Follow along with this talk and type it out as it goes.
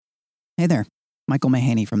Hey there, Michael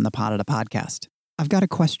Mahaney from the Pod podcast. I've got a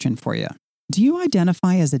question for you. Do you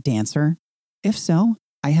identify as a dancer? If so,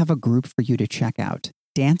 I have a group for you to check out.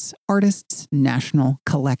 Dance Artists National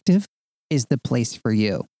Collective is the place for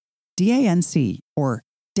you. DANC, or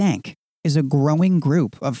DANC, is a growing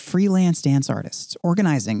group of freelance dance artists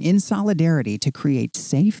organizing in solidarity to create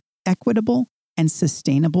safe, equitable, and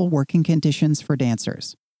sustainable working conditions for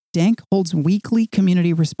dancers. DANC holds weekly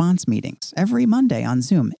community response meetings every Monday on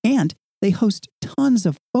Zoom, and they host tons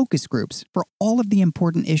of focus groups for all of the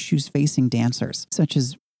important issues facing dancers, such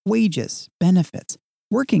as wages, benefits,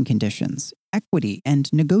 working conditions, equity,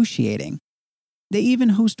 and negotiating. They even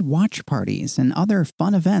host watch parties and other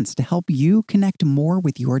fun events to help you connect more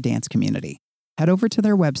with your dance community. Head over to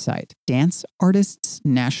their website,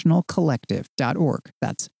 danceartistsnationalcollective.org.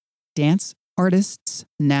 That's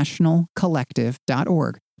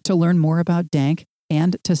danceartistsnationalcollective.org to learn more about DANC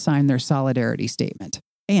and to sign their solidarity statement.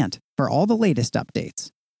 And for all the latest updates,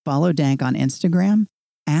 follow DANC on Instagram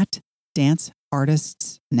at Dance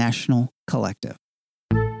Artists National Collective.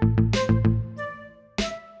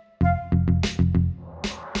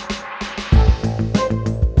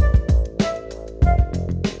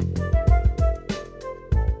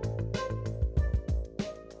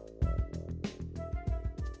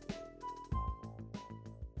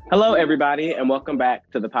 Hello, everybody, and welcome back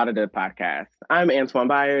to the podcast. I'm Antoine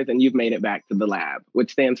Byers, and you've made it back to the lab,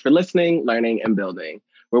 which stands for Listening, Learning, and Building,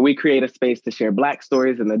 where we create a space to share Black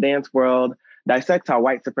stories in the dance world, dissect how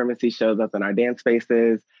white supremacy shows up in our dance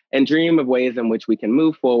spaces, and dream of ways in which we can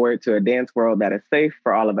move forward to a dance world that is safe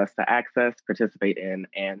for all of us to access, participate in,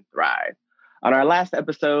 and thrive. On our last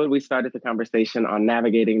episode, we started the conversation on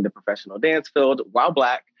navigating the professional dance field while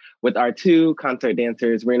Black with our two concert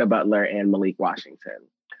dancers, Rena Butler and Malik Washington.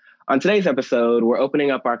 On today's episode, we're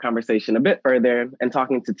opening up our conversation a bit further and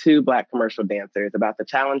talking to two Black commercial dancers about the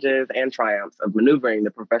challenges and triumphs of maneuvering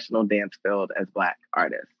the professional dance field as Black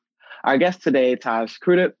artists. Our guests today, Tash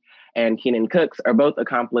Crudup and Keenan Cooks, are both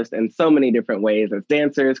accomplished in so many different ways as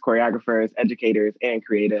dancers, choreographers, educators, and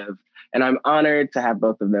creatives, and I'm honored to have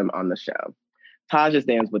both of them on the show. Taj has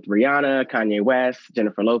danced with Rihanna, Kanye West,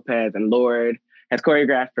 Jennifer Lopez, and Lorde, has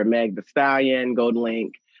choreographed for Meg Thee Stallion,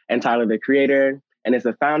 GoldLink, and Tyler, the Creator, and is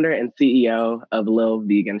the founder and CEO of Lil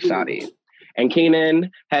Vegan Shawty. And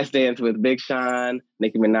Keenan has danced with Big Sean,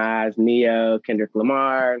 Nicki Minaj, Neo, Kendrick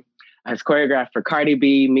Lamar, has choreographed for Cardi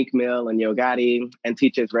B, Meek Mill, and Yo Gotti, and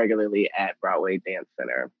teaches regularly at Broadway Dance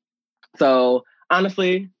Center. So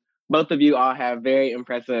honestly, both of you all have very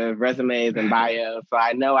impressive resumes and bios, so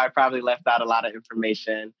I know I probably left out a lot of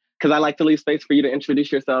information because I like to leave space for you to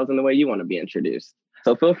introduce yourselves in the way you want to be introduced.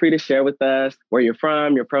 So feel free to share with us where you're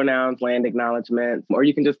from, your pronouns, land acknowledgements, or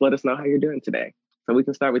you can just let us know how you're doing today. So we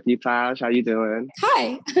can start with you, Taj. How you doing?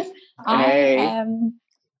 Hi. I am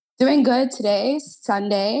doing good today,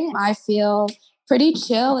 Sunday. I feel pretty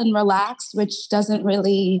chill and relaxed, which doesn't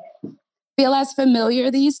really feel as familiar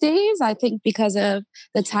these days, I think because of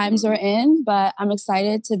the times we're in, but I'm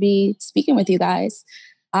excited to be speaking with you guys.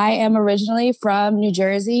 I am originally from New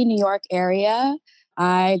Jersey, New York area.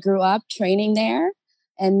 I grew up training there.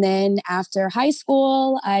 And then after high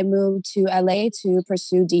school, I moved to LA to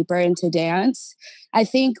pursue deeper into dance. I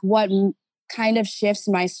think what kind of shifts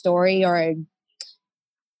my story or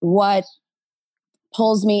what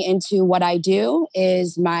pulls me into what I do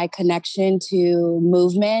is my connection to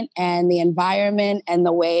movement and the environment and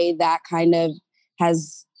the way that kind of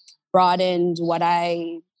has broadened what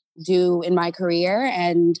I do in my career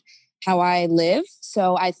and how I live.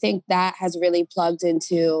 So I think that has really plugged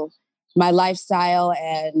into my lifestyle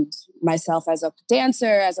and myself as a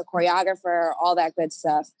dancer, as a choreographer, all that good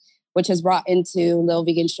stuff, which has brought into Lil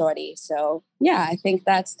Vegan Shawty. So yeah, I think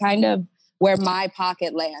that's kind of where my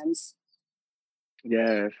pocket lands.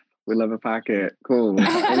 Yes, we love a pocket. Cool.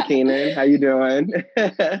 And Keenan, how you doing?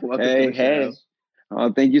 Hey.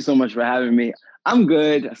 Oh, thank you so much for having me. I'm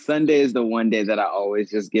good. Sunday is the one day that I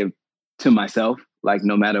always just give to myself, like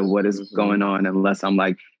no matter what is going on, unless I'm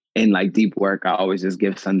like in like deep work, I always just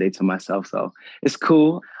give Sunday to myself. So it's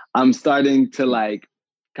cool. I'm starting to like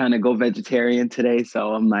kind of go vegetarian today.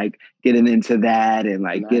 So I'm like getting into that and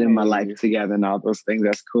like getting my life together and all those things.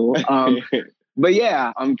 That's cool. But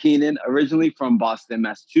yeah, I'm Keenan, originally from Boston,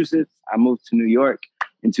 Massachusetts. I moved to New York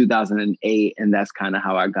in 2008, and that's kind of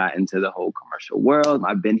how I got into the whole commercial world.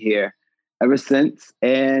 I've been here ever since.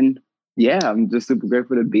 And yeah, I'm just super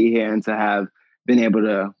grateful to be here and to have been able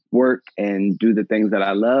to work and do the things that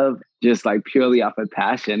I love, just like purely off of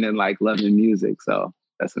passion and like loving music. So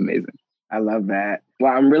that's amazing. I love that.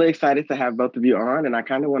 Well, I'm really excited to have both of you on, and I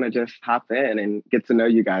kind of want to just hop in and get to know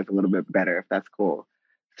you guys a little bit better, if that's cool.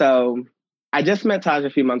 So I just met Taj a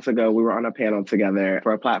few months ago. We were on a panel together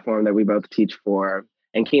for a platform that we both teach for.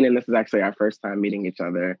 And Keenan, this is actually our first time meeting each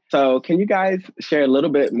other. So can you guys share a little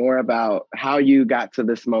bit more about how you got to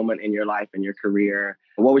this moment in your life and your career?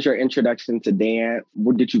 What was your introduction to dance?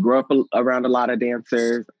 Did you grow up around a lot of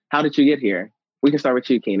dancers? How did you get here? We can start with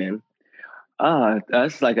you, Keenan.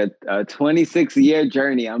 That's like a 26-year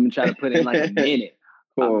journey. I'm gonna try to put in like a minute.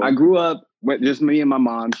 Cool. I grew up with just me and my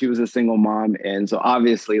mom. She was a single mom. And so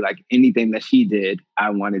obviously like anything that she did, I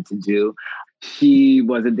wanted to do. She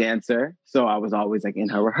was a dancer. So I was always like in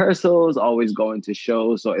her rehearsals, always going to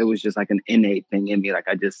shows. So it was just like an innate thing in me. Like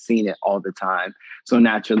I just seen it all the time. So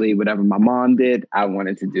naturally, whatever my mom did, I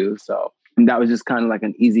wanted to do. So that was just kind of like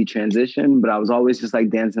an easy transition. But I was always just like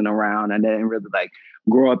dancing around. I didn't really like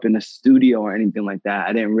grow up in a studio or anything like that.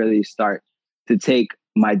 I didn't really start to take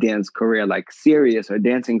my dance career like serious or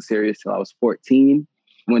dancing serious till I was 14.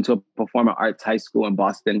 Went to a performing arts high school in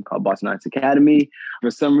Boston called Boston Arts Academy.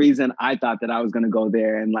 For some reason, I thought that I was going to go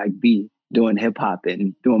there and like be doing hip hop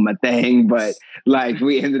and doing my thing. But like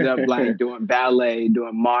we ended up like doing ballet,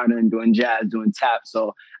 doing modern, doing jazz, doing tap.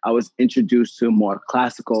 So I was introduced to a more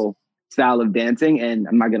classical style of dancing. And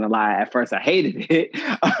I'm not going to lie, at first I hated it.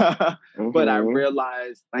 But I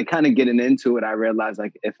realized, like kind of getting into it, I realized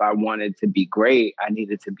like if I wanted to be great, I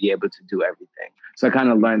needed to be able to do everything. So I kind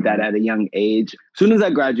of learned that at a young age. As soon as I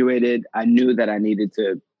graduated, I knew that I needed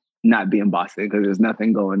to not be in Boston because there's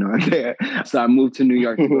nothing going on there. So I moved to New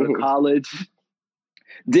York to go to college.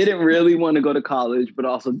 Didn't really want to go to college, but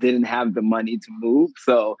also didn't have the money to move.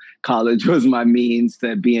 So college was my means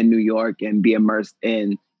to be in New York and be immersed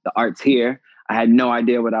in the arts here. I had no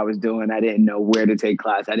idea what I was doing. I didn't know where to take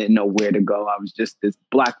class. I didn't know where to go. I was just this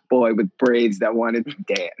black boy with braids that wanted to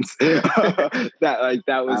dance.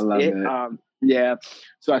 that was it. Yeah.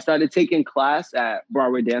 So I started taking class at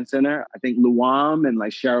Broadway Dance Center. I think Luam and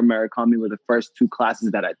like Cheryl Murakami were the first two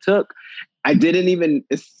classes that I took.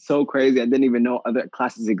 It's so crazy. I didn't even know other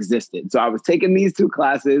classes existed. So I was taking these two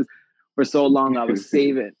classes for so long. I was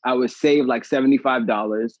saving. I would save like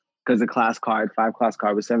 $75 because the 5-class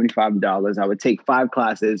card was $75. I would take 5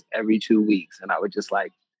 classes every 2 weeks and I would just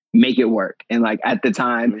like make it work. And like at the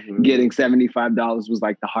time, getting $75 was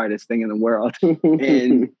like the hardest thing in the world.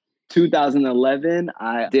 In 2011,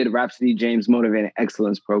 I did Rhapsody James Motivating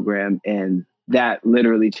Excellence program. And that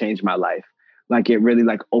literally changed my life. Like it really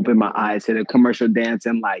like opened my eyes to the commercial dance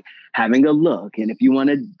and like having a look. And if you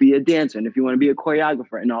want to be a dancer and if you want to be a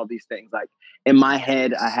choreographer and all these things, like in my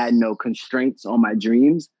head, I had no constraints on my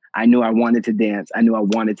dreams. I knew I wanted to dance. I knew I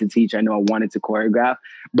wanted to teach. I knew I wanted to choreograph.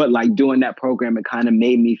 But like doing that program, it kind of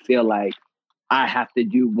made me feel like I have to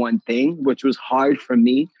do one thing, which was hard for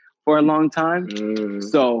me for a long time.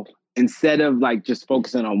 So instead of like just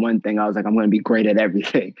focusing on one thing, I was like, I'm going to be great at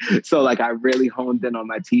everything. So like I really honed in on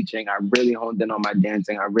my teaching. I really honed in on my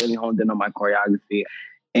dancing. I really honed in on my choreography.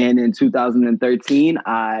 And in 2013,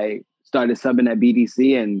 I started subbing at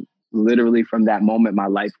BDC. And literally from that moment, my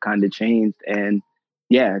life kind of changed. And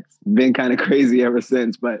yeah, it's been kind of crazy ever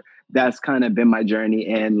since, but that's kind of been my journey.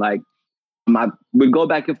 And like, would go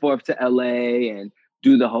back and forth to LA and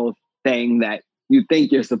do the whole thing that you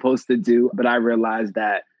think you're supposed to do. But I realized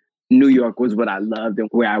that New York was what I loved and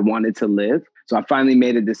where I wanted to live. So I finally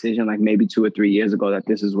made a decision like maybe 2 or 3 years ago that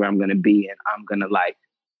this is where I'm going to be. And I'm going to like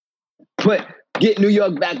get New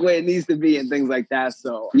York back where it needs to be and things like that.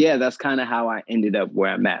 So yeah, that's kind of how I ended up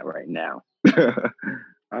where I'm at right now.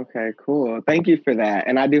 Okay, cool. Thank you for that.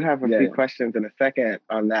 And I do have a few questions in a second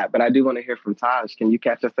on that, but I do want to hear from Taj. Can you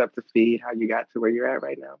catch us up to speed how you got to where you're at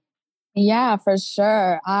right now? Yeah, for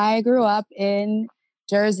sure. I grew up in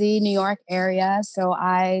Jersey, New York area. So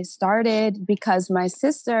I started because my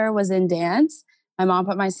sister was in dance. My mom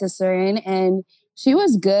put my sister in and she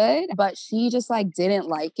was good, but she just like didn't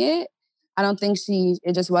like it. I don't think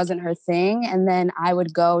it just wasn't her thing. And then I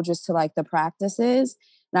would go just to like the practices.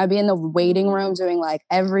 And I'd be in the waiting room doing like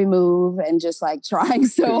every move and just like trying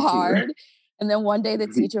so hard. And then one day the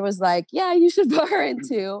teacher was like, yeah, you should put her in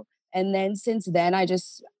too. And then since then, I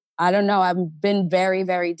don't know, I've been very,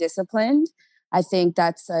 very disciplined. I think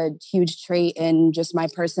that's a huge trait in just my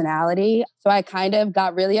personality. So I kind of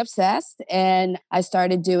got really obsessed and I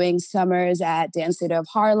started doing summers at Dance Studio of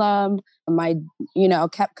Harlem.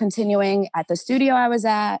 Kept continuing at the studio I was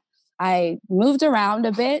at. I moved around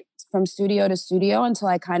a bit from studio to studio until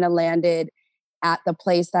I kind of landed at the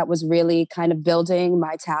place that was really kind of building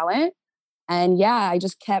my talent. And yeah, I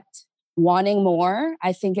just kept wanting more.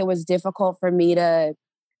 I think it was difficult for me to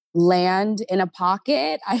land in a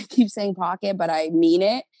pocket. I keep saying pocket, but I mean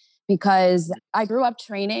it because I grew up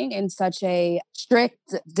training in such a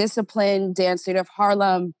strict, disciplined dance state of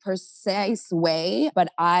Harlem precise way. But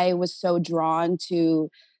I was so drawn to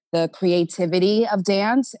the creativity of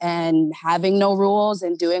dance and having no rules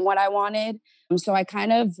and doing what I wanted. So I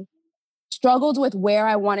kind of struggled with where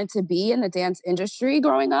I wanted to be in the dance industry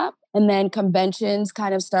growing up. And then conventions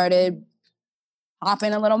kind of started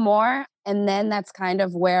popping a little more. And then that's kind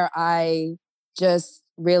of where I just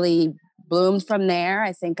really bloomed from there.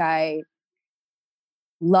 I think I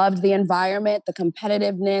loved the environment, the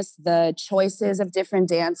competitiveness, the choices of different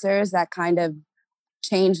dancers that kind of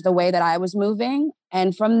changed the way that I was moving.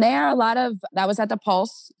 And from there, a lot of that was at the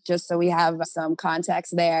Pulse, just so we have some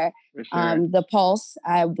context there. For sure. The Pulse,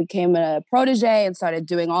 I became a protege and started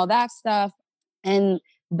doing all that stuff. And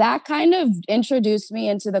that kind of introduced me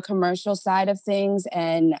into the commercial side of things.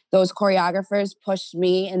 And those choreographers pushed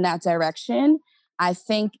me in that direction. I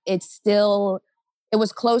think it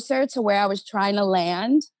was closer to where I was trying to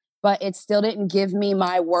land, but it still didn't give me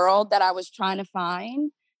my world that I was trying to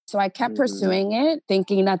find. So I kept pursuing it,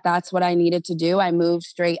 thinking that that's what I needed to do. I moved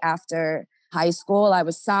straight after high school. I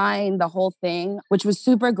was signed, the whole thing, which was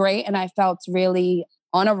super great. And I felt really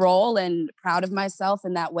on a roll and proud of myself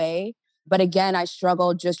in that way. But again, I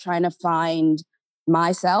struggled just trying to find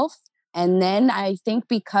myself. And then I think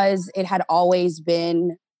because it had always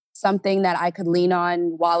been something that I could lean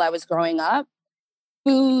on while I was growing up,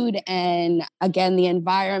 food and again, the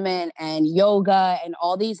environment and yoga and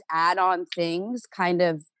all these add-on things kind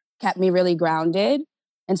of kept me really grounded.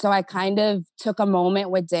 And so I kind of took a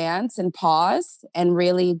moment with dance and paused and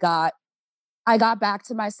really I got back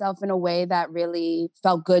to myself in a way that really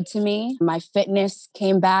felt good to me. My fitness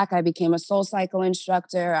came back. I became a SoulCycle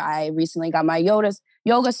instructor. I recently got my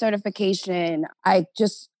yoga certification.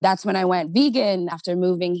 That's when I went vegan after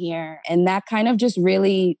moving here. And that kind of just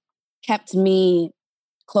really kept me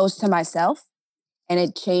close to myself. And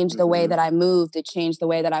it changed the way that I moved. It changed the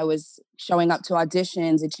way that I was showing up to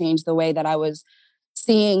auditions. It changed the way that I was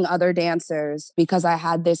seeing other dancers because I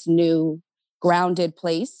had this new grounded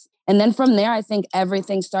place. And then from there, I think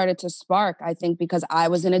everything started to spark. I think because I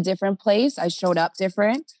was in a different place, I showed up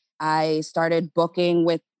different. I started booking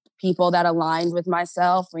with people that aligned with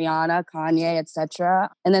myself, Rihanna, Kanye,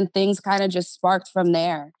 etc. And then things kind of just sparked from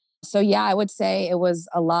there. So yeah, I would say it was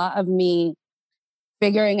a lot of me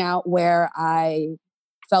figuring out where I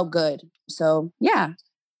felt good. So yeah,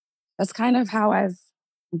 that's kind of how I've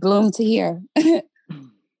bloomed to here.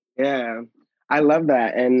 Yeah, I love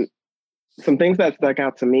that. And some things that stuck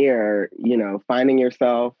out to me are, finding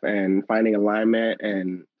yourself and finding alignment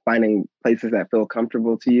and finding places that feel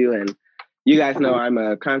comfortable to you. And you guys know I'm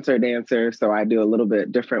a concert dancer, so I do a little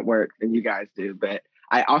bit different work than you guys do. But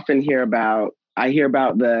I often hear about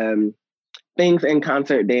the things in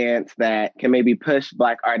concert dance that can maybe push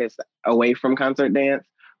Black artists away from concert dance.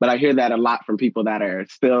 But I hear that a lot from people that are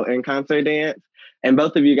still in concert dance. And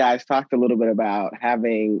both of you guys talked a little bit about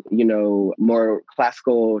having, more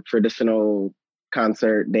classical, traditional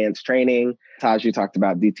concert dance training. Taj, you talked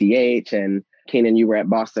about DTH, and Keenan, you were at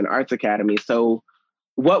Boston Arts Academy. So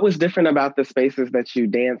what was different about the spaces that you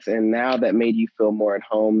dance in now that made you feel more at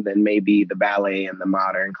home than maybe the ballet and the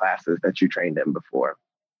modern classes that you trained in before?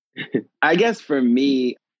 I guess for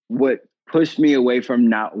me, what pushed me away from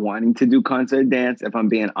not wanting to do concert dance, if I'm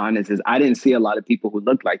being honest, is I didn't see a lot of people who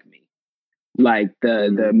looked like me. Like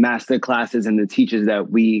the master classes and the teachers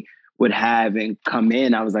that we would have and come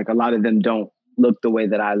in, I was like, a lot of them don't look the way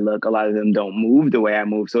that I look. A lot of them don't move the way I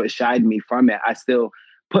move. So it shied me from it. I still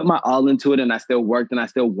put my all into it and I still worked and I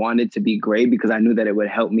still wanted to be great because I knew that it would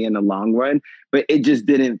help me in the long run. But it just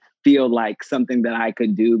didn't feel like something that I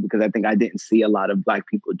could do because I think I didn't see a lot of Black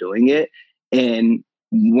people doing it. And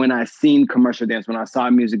when I seen commercial dance, when I saw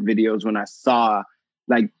music videos, when I saw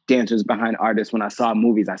like dancers behind artists, when I saw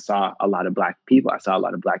movies, I saw a lot of Black people. I saw a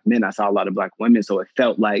lot of Black men. I saw a lot of Black women. So it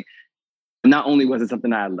felt like not only was it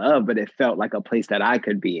something I loved, but it felt like a place that I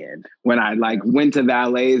could be in. When I went to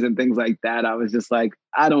ballets and things like that, I was just like,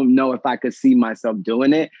 I don't know if I could see myself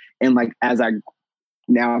doing it. And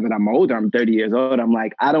now that I'm older, I'm 30 years old, I'm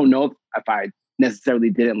like, I don't know if I necessarily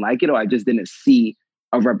didn't like it or I just didn't see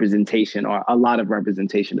a representation or a lot of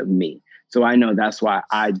representation of me. So I know that's why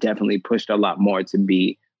I definitely pushed a lot more to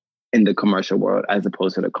be in the commercial world as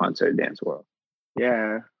opposed to the concert dance world.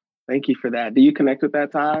 Yeah. Thank you for that. Do you connect with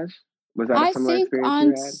that, Taj? Was that a similar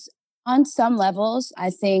experience you had? On some levels, I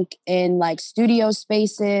think in like studio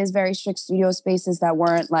spaces, very strict studio spaces that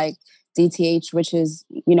weren't like DTH, which is,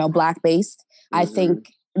 Black based, I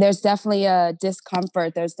think there's definitely a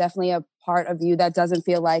discomfort. There's definitely a part of you that doesn't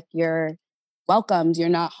feel like you're welcomed. You're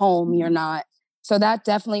not home. You're not So that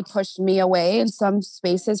definitely pushed me away in some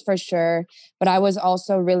spaces for sure. But I was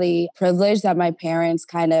also really privileged that my parents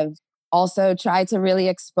kind of also tried to really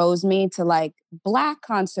expose me to like Black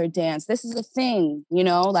concert dance. This is a thing, you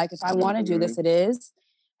know, like if I want to do this, it is.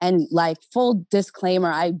 And like full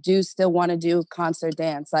disclaimer, I do still want to do concert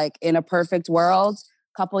dance. Like in a perfect world,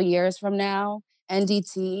 a couple years from now,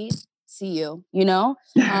 NDT, see you, you know?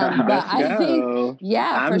 But I think,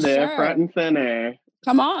 yeah, I'm for there sure. front and center.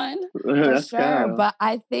 Come on, for Let's sure. go. But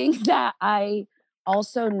I think that I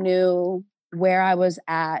also knew where I was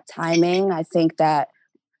at timing. I think that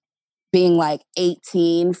being like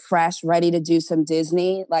 18, fresh, ready to do some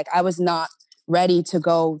Disney, like I was not ready to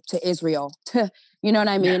go to Israel. You know what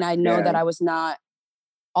I mean? I know that I was not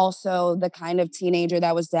also the kind of teenager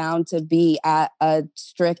that was down to be at a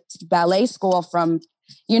strict ballet school from,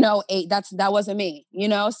 you know, that wasn't me, you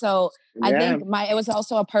know? So I think it was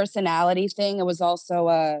also a personality thing. It was also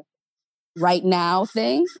a right now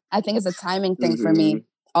thing. I think it's a timing thing for me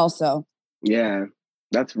also. Yeah,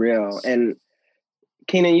 that's real. And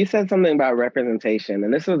Keenan, you said something about representation,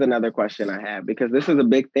 and this was another question I had because this is a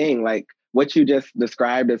big thing. Like what you just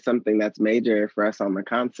described is something that's major for us on the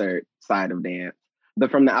concert side of dance. But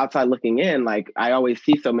from the outside looking in, like I always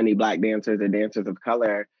see so many Black dancers or dancers of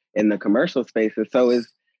color in the commercial spaces. So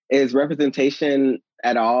is representation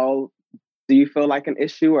at all, do you feel like an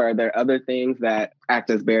issue, or are there other things that act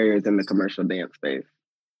as barriers in the commercial dance space?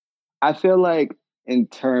 I feel like in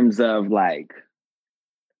terms of like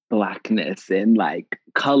Blackness and like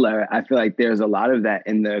color, I feel like there's a lot of that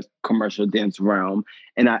in the commercial dance realm.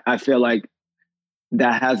 And I feel like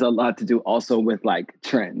that has a lot to do also with like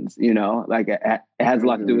trends, you know, like it has a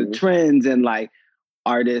lot to do with trends and like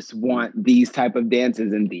artists want these type of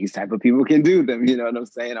dances and these type of people can do them. You know what I'm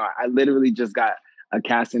saying? Or I literally just got a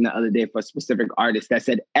casting the other day for a specific artist that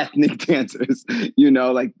said ethnic dancers, you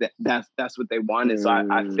know, like that's what they wanted. So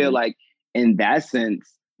I feel like in that sense,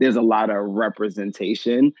 there's a lot of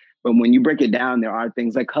representation. But when you break it down, there are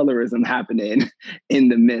things like colorism happening in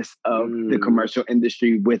the midst of the commercial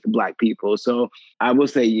industry with Black people. So I will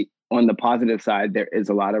say on the positive side, there is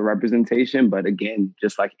a lot of representation. But again,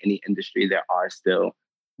 just like any industry, there are still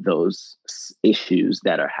those issues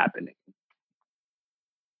that are happening.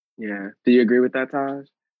 Yeah. Do you agree with that, Taj?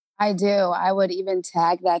 I do. I would even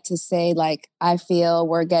tag that to say, like, I feel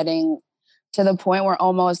we're getting to the point where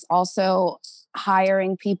almost also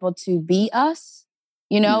hiring people to be us,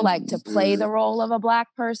 you know, like to play the role of a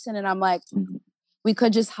Black person. And I'm like, we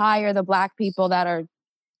could just hire the Black people that are,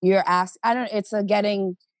 there's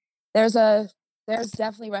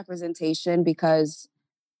definitely representation because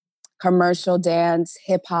commercial dance,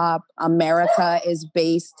 hip hop, America is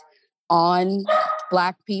based on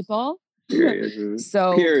Black people.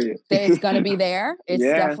 So it's going to be there. It's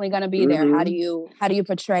definitely going to be there. How do you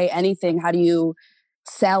portray anything? How do you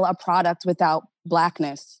sell a product without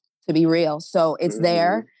Blackness, to be real? So it's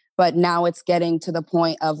there, but now it's getting to the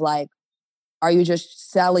point of like, are you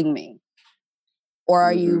just selling me? Or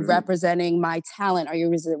are you representing my talent? Are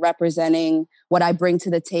you representing what I bring to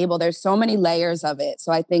the table? There's so many layers of it.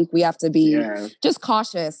 So I think we have to be just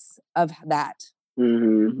cautious of that.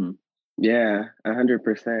 Yeah,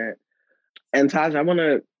 100%. And Taj, I want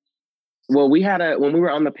to, when we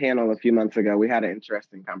were on the panel a few months ago, we had an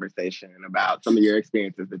interesting conversation about some of your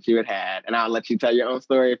experiences that you had. And I'll let you tell your own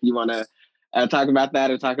story if you want to talk about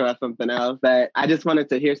that or talk about something else. But I just wanted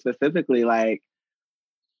to hear specifically, like,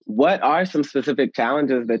 what are some specific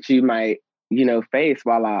challenges that you might, you know, face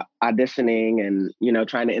while auditioning and, you know,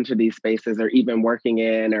 trying to enter these spaces or even working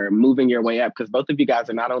in or moving your way up? Because both of you guys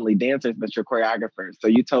are not only dancers, but you're choreographers. So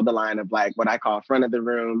you toe the line of like what I call front of the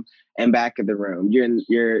room and back of the room.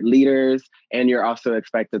 You're leaders and you're also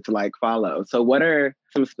expected to like follow. So what are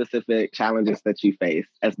some specific challenges that you face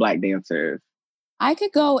as Black dancers? I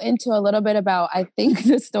could go into a little bit about, I think,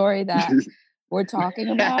 the story that we're talking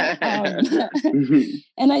about.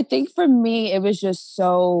 And I think for me, it was just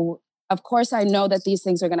so, of course, I know that these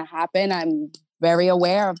things are going to happen. I'm very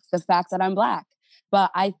aware of the fact that I'm Black.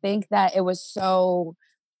 But I think that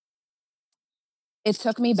it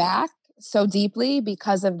took me back so deeply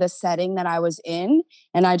because of the setting that I was in.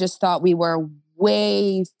 And I just thought we were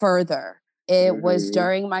way further. It was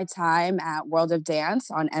during my time at World of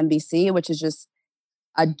Dance on NBC, which is just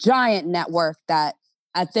a giant network that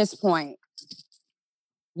at this point,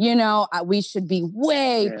 you know, we should be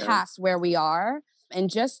way past where we are. And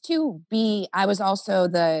just to be, I was also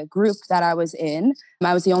the group that I was in.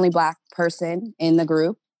 I was the only Black person in the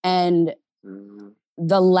group. And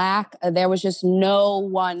there was just no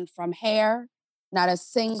one from hair, not a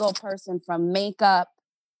single person from makeup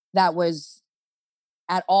that was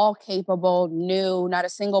at all capable, knew, not a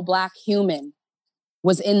single Black human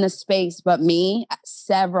was in the space but me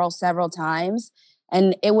several times.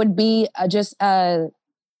 And it would be for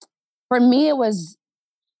me, it was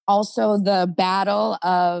also the battle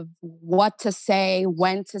of what to say,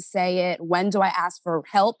 when to say it, when do I ask for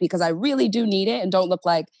help because I really do need it and don't look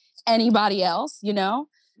like anybody else, you know?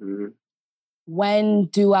 Mm-hmm. When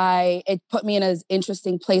do it put me in an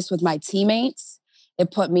interesting place with my teammates.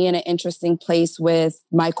 It put me in an interesting place with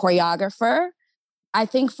my choreographer. I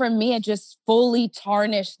think for me, it just fully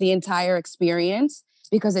tarnished the entire experience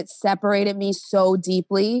because it separated me so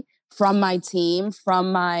deeply from my team,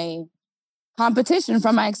 from my competition,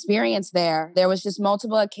 from my experience there. There was just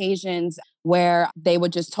multiple occasions where they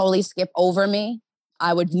would just totally skip over me.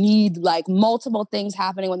 I would need like multiple things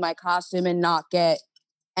happening with my costume and not get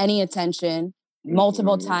any attention.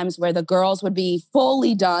 Multiple times where the girls would be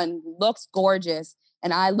fully done, looks gorgeous,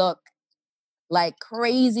 and I look like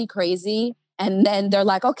crazy. And then they're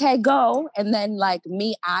like, okay, go. And then like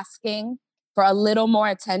me asking for a little more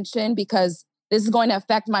attention because this is going to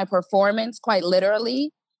affect my performance quite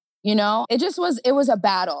literally. You know, it was a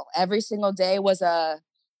battle. Every single day it was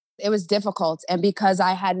difficult. And because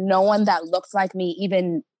I had no one that looked like me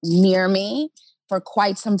even near me for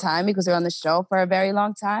quite some time, because we were on the show for a very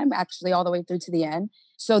long time, actually all the way through to the end.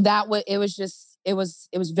 So it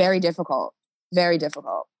was very difficult, very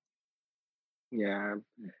difficult. Yeah.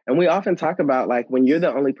 And we often talk about like when you're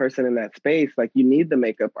the only person in that space, like you need the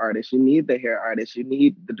makeup artist, you need the hair artist, you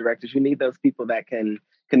need the directors, you need those people that can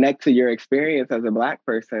connect to your experience as a Black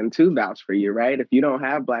person to vouch for you, right? If you don't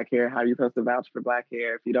have Black hair, how are you supposed to vouch for Black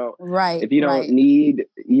hair? If you don't need,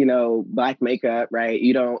 Black makeup, right?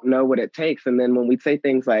 You don't know what it takes. And then when we say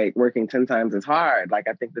things like working 10 times as hard, like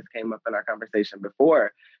I think this came up in our conversation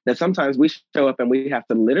before, that sometimes we show up and we have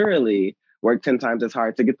to literally work 10 times as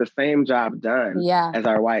hard to get the same job done as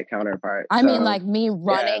our white counterparts. I mean, like me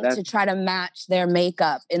running to try to match their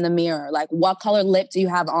makeup in the mirror. Like, what color lip do you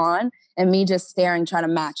have on? And me just staring, trying to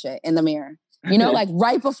match it in the mirror. You know, like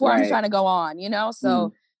right before I'm trying to go on, you know?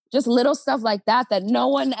 So just little stuff like that no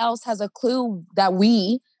one else has a clue that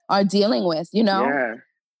we are dealing with, you know?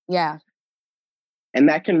 Yeah. And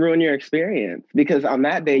that can ruin your experience because on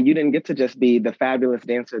that day, you didn't get to just be the fabulous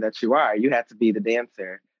dancer that you are. You had to be the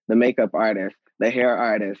dancer, the makeup artist, the hair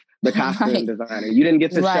artist, the costume designer. You didn't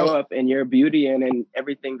get to show up in your beauty and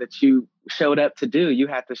everything that you showed up to do. You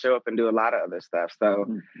had to show up and do a lot of other stuff.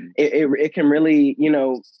 So it can really,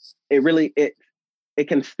 it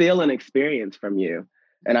can steal an experience from you.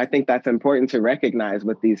 And I think that's important to recognize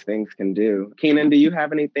what these things can do. Keenan, do you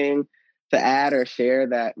have anything to add or share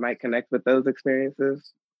that might connect with those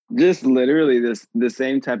experiences? Just literally the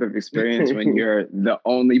same type of experience when you're the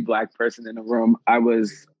only Black person in the room. I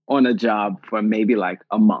was on a job for maybe like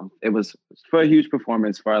a month. It was for a huge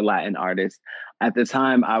performance for a Latin artist. At the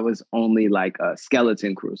time, I was only like a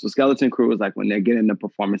skeleton crew. So skeleton crew was like when they're getting the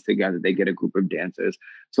performance together, they get a group of dancers.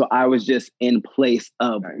 So I was just in place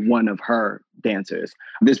of one of her dancers.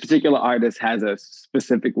 This particular artist has a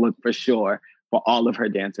specific look for sure for all of her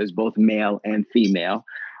dancers, both male and female.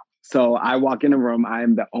 So I walk in a room, I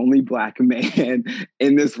am the only Black man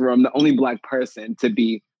in this room, the only Black person to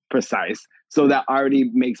be precise. So that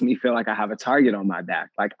already makes me feel like I have a target on my back.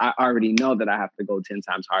 Like I already know that I have to go 10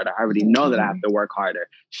 times harder. I already know that I have to work harder.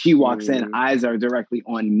 She walks in, eyes are directly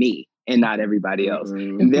on me and not everybody else.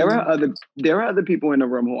 And there are other people in the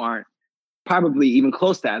room who aren't probably even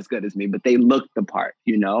close to as good as me, but they look the part,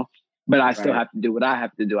 you know? But I still have to do what I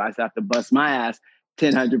have to do. I still have to bust my ass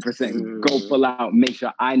 100%, go full out, make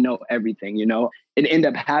sure I know everything, you know? It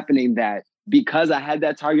ended up happening that because I had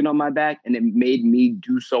that target on my back and it made me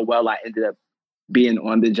do so well, I ended up being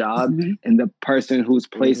on the job. And the person whose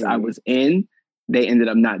place I was in, they ended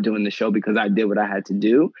up not doing the show because I did what I had to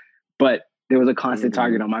do. But there was a constant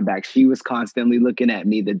target on my back. She was constantly looking at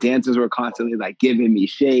me. The dancers were constantly like giving me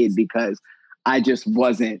shade because I just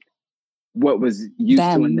wasn't what was used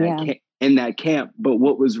to in that camp. But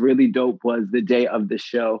what was really dope was the day of the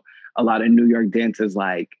show, a lot of New York dancers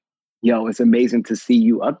like, yo, it's amazing to see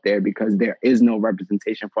you up there because there is no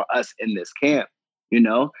representation for us in this camp, you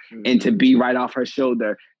know? And to be right off her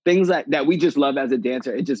shoulder, things like that we just love as a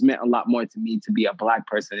dancer, it just meant a lot more to me to be a Black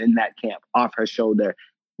person in that camp, off her shoulder,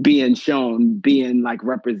 being shown, being like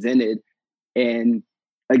represented. And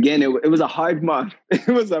again, it was a hard month. It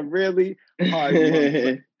was a really hard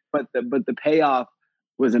month. But the payoff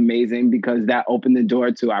was amazing because that opened the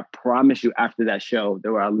door to, I promise you, after that show,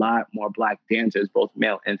 there were a lot more Black dancers, both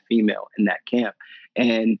male and female, in that camp.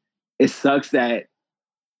 And it sucks that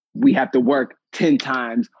we have to work 10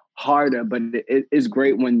 times harder, but it is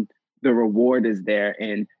great when the reward is there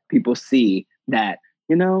and people see that,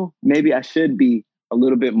 you know, maybe I should be a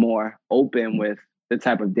little bit more open with the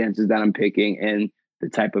type of dancers that I'm picking and the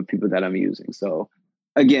type of people that I'm using. So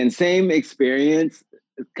again, same experience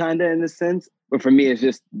kind of in a sense, but for me, it's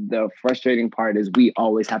just the frustrating part is we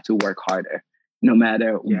always have to work harder. No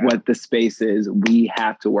matter what the space is, we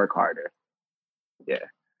have to work harder. Yeah.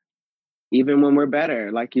 Even when we're better,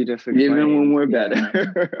 like you just explained. Even when we're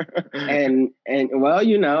better. and well,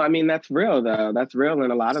 you know, I mean, that's real though. That's real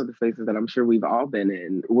in a lot of the spaces that I'm sure we've all been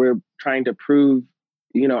in. We're trying to prove,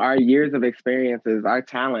 you know, our years of experiences, our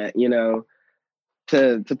talent, you know,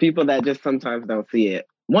 to people that just sometimes don't see it.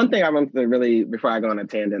 One thing I wanted to really, before I go on a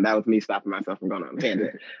tangent, that was me stopping myself from going on a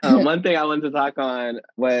tangent. One thing I wanted to talk on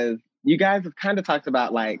was you guys have kind of talked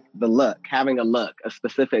about like the look, having a look, a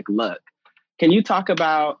specific look. Can you talk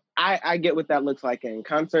about, I get what that looks like in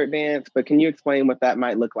concert dance, but can you explain what that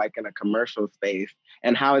might look like in a commercial space?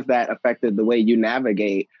 And how has that affected the way you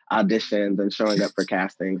navigate auditions and showing up for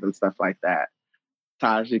castings and stuff like that?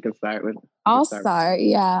 Taj, you can start with. I'll start.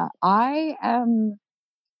 Yeah. I'm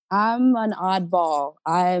an oddball.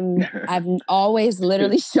 I've always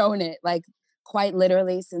literally shown it, like quite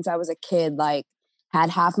literally since I was a kid, like had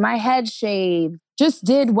half my head shaved, just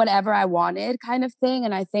did whatever I wanted kind of thing.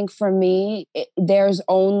 And I think for me,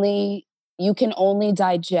 you can only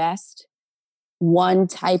digest one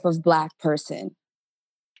type of Black person.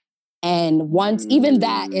 And once, even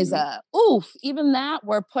that is even that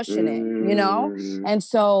we're pushing it, you know? And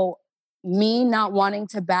so me not wanting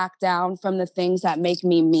to back down from the things that make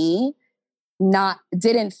me,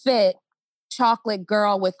 didn't fit chocolate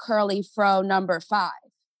girl with curly fro number 5.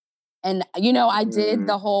 And, you know, I did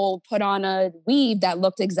the whole put on a weave that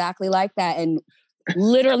looked exactly like that and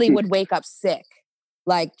literally would wake up sick.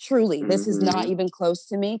 Like, truly, this is not even close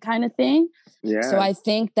to me kind of thing. Yeah. So I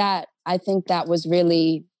think that was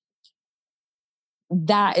really,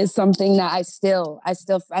 that is something that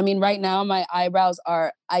I mean, right now my eyebrows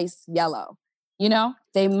are ice yellow, you know,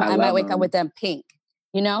 I might wake up with them pink,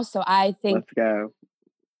 you know? So I think, let's go.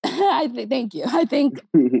 Thank you. I think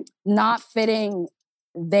not fitting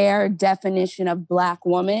their definition of Black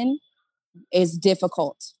woman is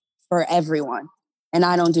difficult for everyone. And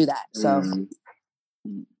I don't do that. So.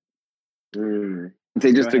 So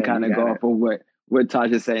just to kind of go off of what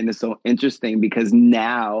Taj is saying is so interesting because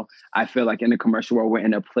now I feel like in the commercial world, we're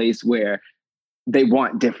in a place where they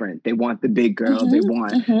want different. They want the big girl. They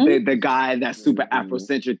want the guy that's super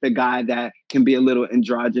Afrocentric, the guy that can be a little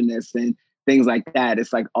androgynous and things like that.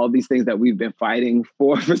 It's like all these things that we've been fighting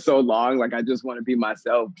for so long. Like, I just want to be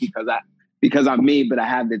myself because I'm me, but I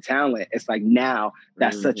have the talent. It's like now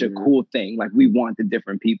that's such a cool thing. Like, we want the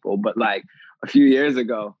different people. But like a few years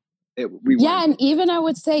ago, and even I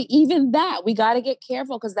would say even that we got to get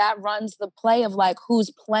careful because that runs the play of like who's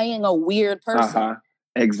playing a weird person.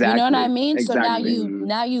 Exactly. You know what I mean? Exactly. So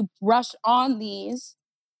now you brush on these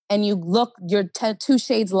and you're 2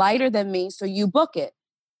 shades lighter than me. So you book it,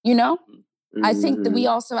 you know? I think that we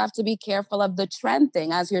also have to be careful of the trend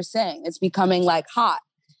thing. As you're saying, it's becoming like hot.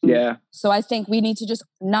 Yeah. So I think we need to just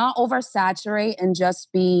not oversaturate and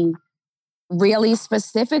just be really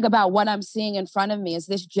specific about what I'm seeing in front of me. Is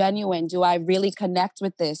this genuine? Do I really connect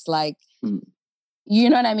with this? Like, you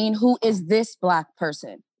know what I mean? Who is this Black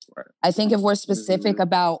person? Right. I think if we're specific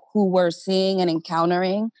about who we're seeing and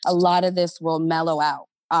encountering, a lot of this will mellow out,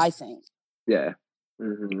 I think. Yeah.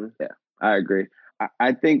 Yeah, I agree.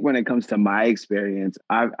 I think when it comes to my experience,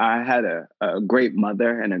 I had a great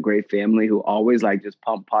mother and a great family who always like just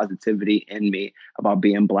pumped positivity in me about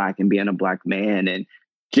being Black and being a Black man and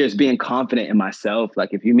just being confident in myself.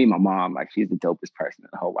 Like, if you meet my mom, like, she's the dopest person in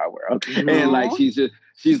the whole wide world. And like,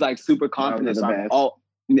 she's like super confident. So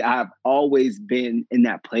I've always been in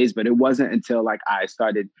that place, but it wasn't until like I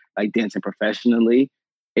started like dancing professionally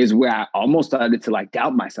is where I almost started to like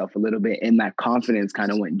doubt myself a little bit and that confidence kind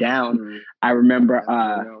of went down. I remember,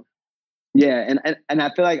 and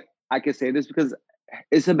I feel like I could say this because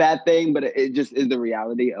it's a bad thing, but it just is the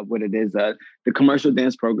reality of what it is. The commercial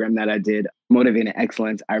dance program that I did, Motivating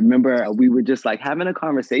Excellence, I remember we were just like having a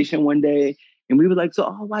conversation one day and we were like, so,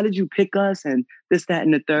 why did you pick us? And this, that,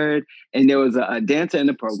 and the third. And there was a dancer in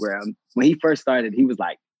the program. When he first started, he was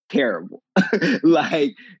like terrible.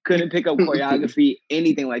 Like, couldn't pick up choreography,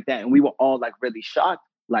 anything like that. And we were all like really shocked,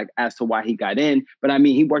 like, as to why he got in. But I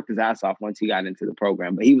mean, he worked his ass off once he got into the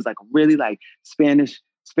program. But he was like really like Spanish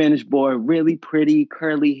boy, really pretty,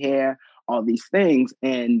 curly hair, all these things.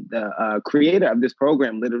 And the creator of this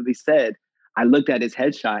program literally said, I looked at his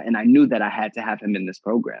headshot and I knew that I had to have him in this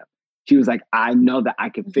program. She was like, I know that I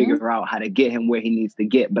can figure out how to get him where he needs to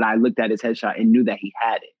get, but I looked at his headshot and knew that he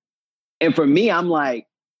had it. And for me, I'm like,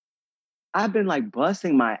 I've been like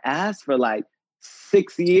busting my ass for like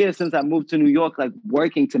 6 years since I moved to New York, like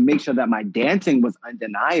working to make sure that my dancing was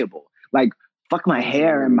undeniable. Like, fuck my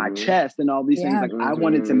hair and my chest and all these things. Like, I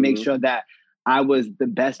wanted to make sure that I was the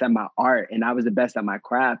best at my art and I was the best at my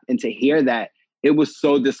craft. And to hear that, it was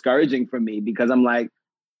so discouraging for me, because I'm like,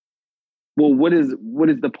 well, what is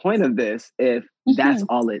the point of this if that's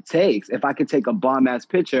all it takes? If I could take a bomb ass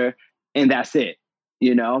picture and that's it,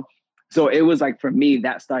 you know? So it was like, for me,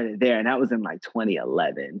 that started there. And that was in like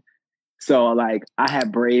 2011. So like, I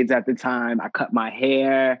had braids at the time. I cut my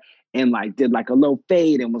hair and like did like a little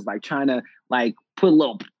fade and was like trying to like put a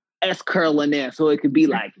little S curl in there so it could be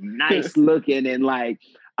like nice looking. And like,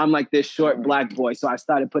 I'm like this short Black boy. So I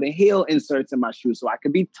started putting heel inserts in my shoes so I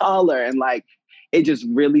could be taller. And like, it just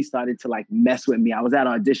really started to like mess with me. I was at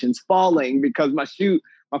auditions falling because my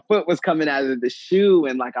foot was coming out of the shoe.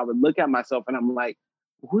 And like, I would look at myself and I'm like,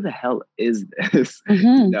 who the hell is this?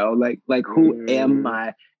 You know, like who am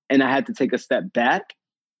I? And I had to take a step back,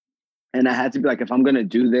 and I had to be like, if I'm going to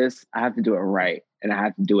do this, I have to do it right. And I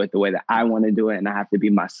have to do it the way that I want to do it. And I have to be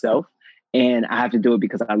myself, and I have to do it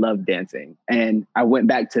because I love dancing. And I went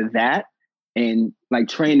back to that and like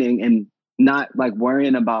training and not like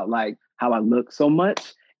worrying about like how I look so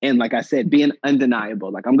much. And like I said, being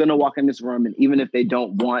undeniable. Like, I'm going to walk in this room, and even if they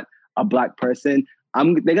don't want a Black person,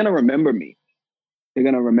 they're going to remember me. They're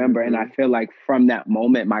going to remember. And I feel like from that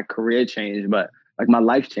moment, my career changed, but like my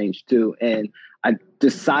life changed too. And I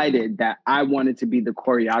decided that I wanted to be the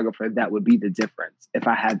choreographer that would be the difference. If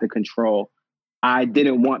I had the control, I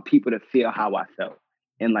didn't want people to feel how I felt.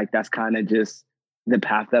 And like, that's kind of just the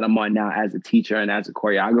path that I'm on now as a teacher and as a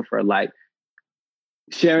choreographer, like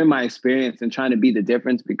sharing my experience and trying to be the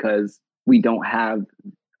difference, because we don't have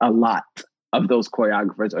a lot of those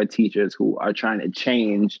choreographers or teachers who are trying to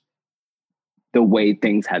change the way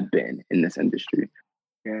things have been in this industry.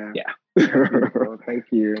 Yeah. Well, thank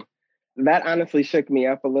you. That honestly shook me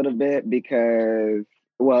up a little bit because,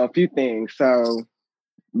 well, a few things. So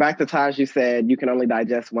back to Taj, you said you can only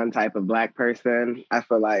digest one type of Black person. I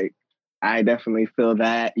feel like I definitely feel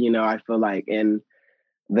that. You know, I feel like in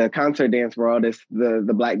the concert dance world, it's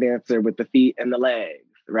the Black dancer with the feet and the legs,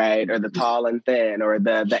 right? Or the tall and thin, or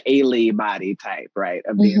the LLAB body type, right,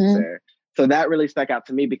 of dancer. So that really stuck out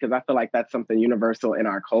to me because I feel like that's something universal in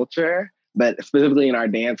our culture, but specifically in our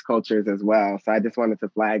dance cultures as well. So I just wanted to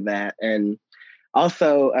flag that. And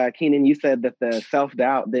also, Keenan, you said that the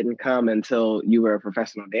self-doubt didn't come until you were a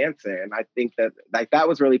professional dancer. And I think that like that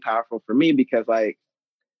was really powerful for me because like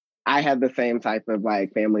I had the same type of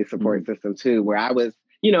like family support system too, where I was,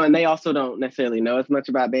 you know, and they also don't necessarily know as much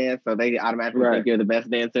about dance. So they automatically think you're the best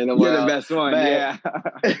dancer in the world. You're the best one, yeah.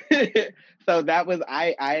 So that was,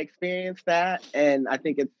 I experienced that. And I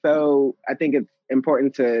think it's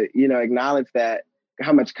important to, you know, acknowledge that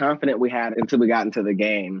how much confidence we had until we got into the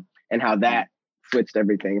game and how that switched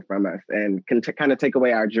everything from us and can kind of take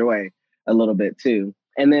away our joy a little bit too.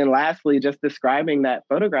 And then lastly, just describing that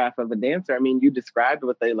photograph of a dancer. I mean, you described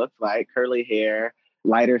what they looked like, curly hair,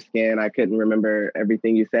 lighter skin. I couldn't remember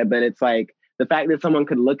everything you said, but it's like the fact that someone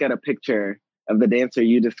could look at a picture of the dancer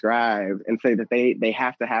you described and say that they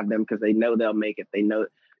have to have them because they know they'll make it. They know.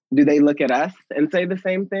 Do they look at us and say the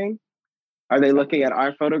same thing? Are they looking at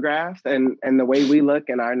our photographs and the way we look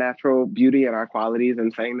and our natural beauty and our qualities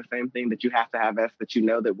and saying the same thing, that you have to have us, that you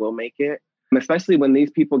know that we'll make it? Especially when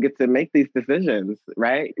these people get to make these decisions,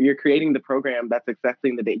 right? You're creating the program that's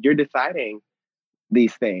accepting you're deciding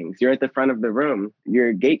these things. You're at the front of the room.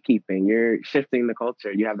 You're gatekeeping. You're shifting the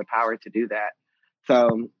culture. You have the power to do that.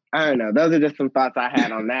 So I don't know. Those are just some thoughts I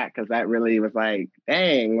had on that because that really was like,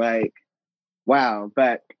 dang, like, wow.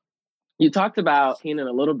 But you talked about, Keenan,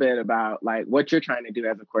 a little bit about like what you're trying to do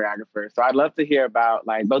as a choreographer. So I'd love to hear about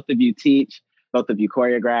like both of you teach, both of you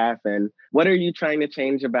choreograph, and what are you trying to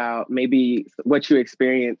change about maybe what you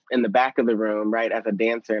experience in the back of the room, right, as a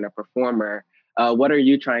dancer and a performer? What are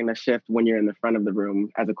you trying to shift when you're in the front of the room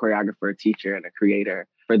as a choreographer, a teacher, and a creator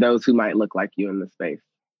for those who might look like you in the space?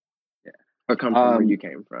 Yeah. Or come from where you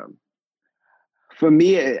came from? For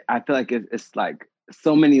me, I feel like it's like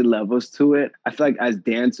so many levels to it. I feel like as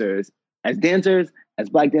dancers, as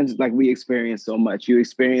Black dancers, like we experience so much. You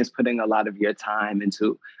experience putting a lot of your time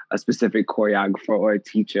into a specific choreographer or a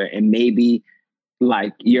teacher, and maybe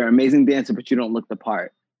like you're an amazing dancer, but you don't look the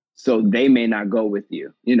part. So they may not go with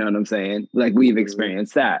you. You know what I'm saying? Like we've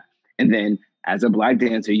experienced that. And then as a Black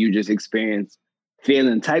dancer, you just experience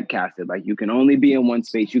feeling typecasted. Like you can only be in one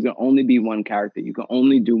space. You can only be one character. You can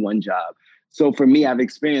only do one job. So for me, I've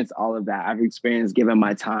experienced all of that. I've experienced giving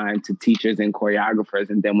my time to teachers and choreographers.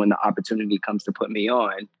 And then when the opportunity comes to put me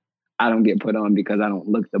on, I don't get put on because I don't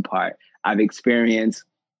look the part. I've experienced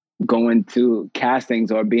going to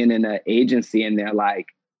castings or being in an agency and they're like,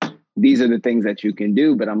 these are the things that you can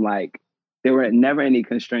do. But I'm like, there were never any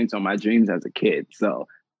constraints on my dreams as a kid. So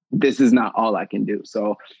this is not all I can do.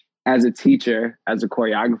 So as a teacher, as a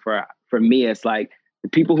choreographer, for me, it's like the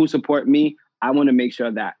people who support me, I want to make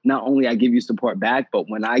sure that not only I give you support back, but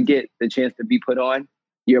when I get the chance to be put on,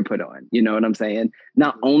 you're put on. You know what I'm saying?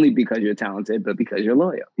 Not only because you're talented, but because you're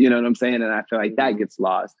loyal. You know what I'm saying? And I feel like that gets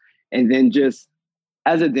lost. And then just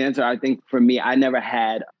as a dancer, I think for me, I never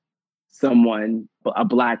had someone, a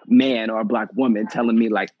Black man or a Black woman telling me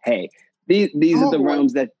like, hey, these are the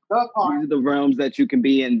realms that you can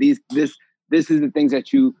be in. This is the things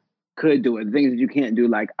that you could do and the things that you can't do.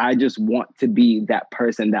 Like, I just want to be that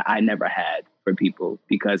person that I never had for people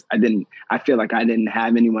because I feel like I didn't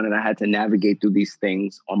have anyone and I had to navigate through these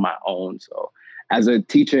things on my own. So as a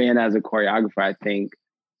teacher and as a choreographer, I think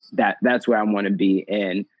that's where I want to be.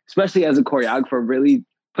 And especially as a choreographer, really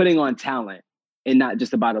putting on talent and not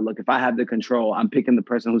just about a look. If I have the control, I'm picking the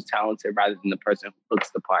person who's talented rather than the person who looks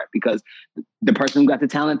the part, because the person who got the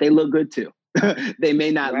talent, they look good too. They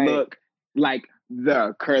may not look like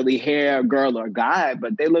the curly hair girl or guy,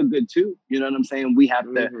 but they look good too. You know what I'm saying? We have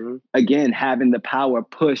to, again, having the power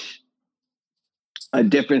push a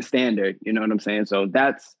different standard. You know what I'm saying? So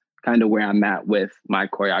that's kind of where I'm at with my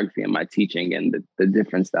choreography and my teaching and the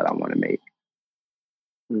difference that I want to make.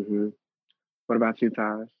 What about you,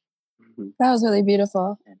 Tash? That was really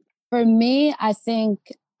beautiful. For me, I think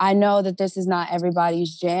I know that this is not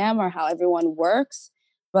everybody's jam or how everyone works,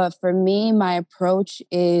 but for me, my approach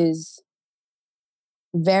is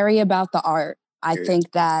very about the art. I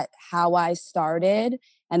think that how I started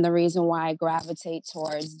and the reason why I gravitate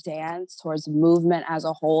towards dance, towards movement as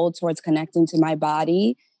a whole, towards connecting to my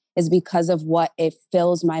body is because of what it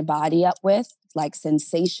fills my body up with, like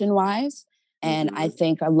sensation-wise. And I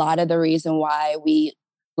think a lot of the reason why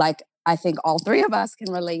I think all three of us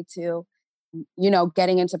can relate to,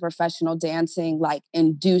 getting into professional dancing, like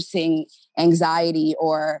inducing anxiety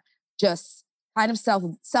or just kind of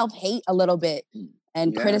self-hate a little bit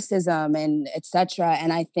and criticism and etc.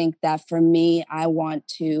 And I think that for me, I want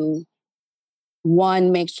to,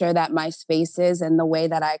 one, make sure that my spaces and the way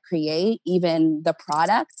that I create, even the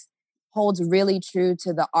product, holds really true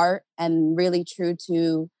to the art and really true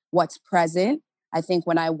to what's present. I think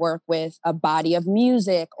when I work with a body of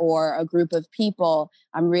music or a group of people,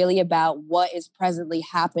 I'm really about what is presently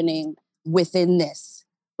happening within this.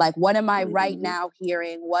 Like, what am I right now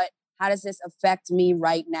hearing? How does this affect me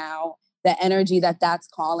right now? The energy that's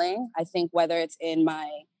calling. I think whether it's in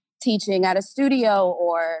my teaching at a studio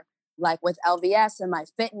or like with LVS and my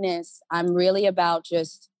fitness, I'm really about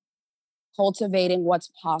just cultivating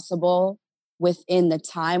what's possible within the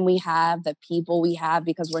time we have, the people we have,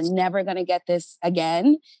 because we're never going to get this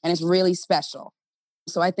again. And it's really special.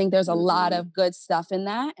 So I think there's a lot of good stuff in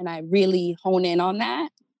that. And I really hone in on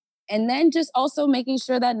that. And then just also making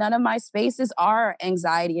sure that none of my spaces are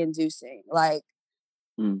anxiety inducing. Like,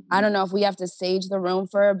 I don't know if we have to sage the room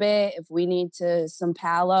for a bit, if we need to some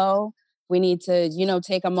palo, we need to,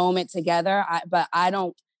 take a moment together. But I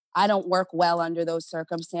don't work well under those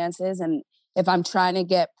circumstances. And if I'm trying to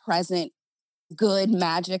get present, good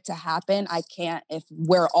magic to happen, I can't if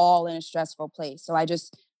we're all in a stressful place. So I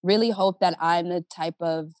just really hope that I'm the type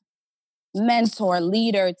of mentor,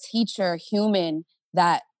 leader, teacher, human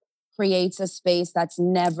that creates a space that's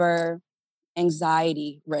never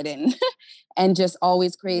anxiety ridden and just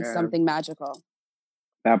always creates something magical.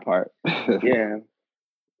 That part.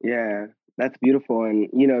 Yeah, that's beautiful. And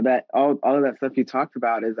that all of that stuff you talked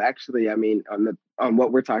about is actually, I mean, on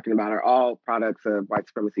what we're talking about are all products of white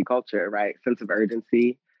supremacy culture, right? Sense of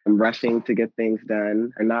urgency and rushing to get things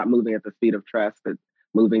done, or not moving at the speed of trust, but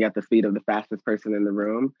moving at the speed of the fastest person in the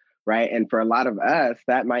room, right? And for a lot of us,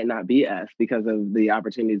 that might not be us because of the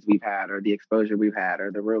opportunities we've had or the exposure we've had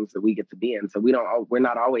or the rooms that we get to be in. So we're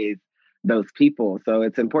not always those people. So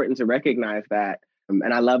it's important to recognize that.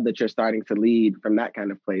 And I love that you're starting to lead from that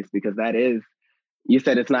kind of place, because that is, you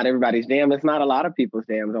said it's not everybody's jam. It's not a lot of people's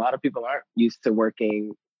jams. A lot of people aren't used to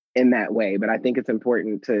working in that way. But I think it's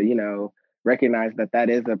important to, recognize that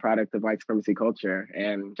is a product of white supremacy culture.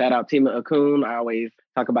 And shout out Tima Akun. I always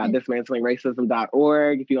talk about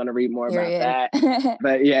dismantlingracism.org if you want to read more about that.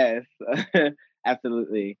 But yes,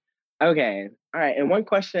 absolutely. Okay. All right. And one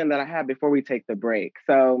question that I have before we take the break.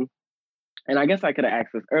 So, and I guess I could have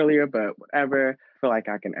asked this earlier, but whatever. I feel like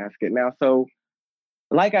I can ask it now. So,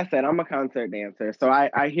 like I said, I'm a concert dancer. So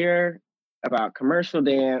I hear about commercial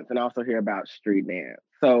dance and also hear about street dance.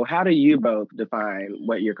 So how do you both define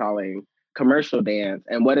what you're calling commercial dance,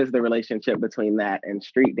 and what is the relationship between that and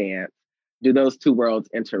street dance? Do those two worlds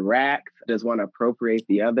interact? Does one appropriate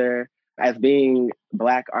the other? As being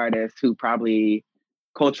Black artists who probably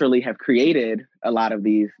culturally have created a lot of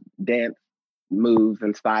these dance moves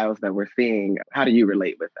and styles that we're seeing, how do you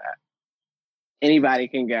relate with that? Anybody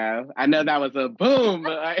can go. I know that was a boom.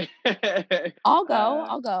 I'll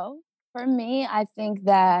go. For me, I think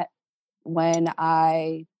that when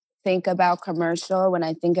I think about commercial, when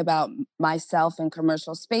I think about myself in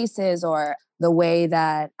commercial spaces or the way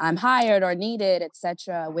that I'm hired or needed,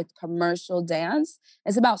 etc., with commercial dance,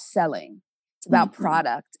 it's about selling. It's about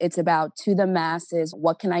product. It's about to the masses.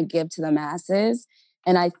 What can I give to the masses?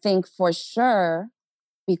 And I think for sure,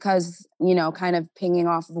 because, kind of pinging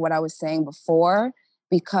off of what I was saying before,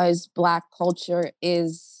 because Black culture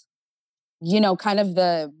is, kind of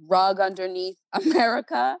the rug underneath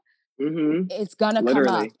America, it's gonna come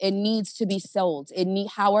up. It needs to be sold.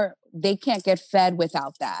 They can't get fed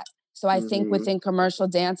without that. So I think within commercial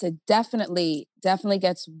dance, it definitely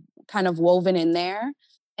gets kind of woven in there.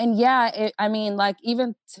 And yeah,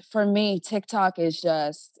 even for me, TikTok is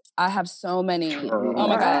just, I have so many. Oh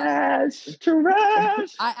my God.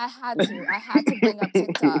 Trash. I had to bring up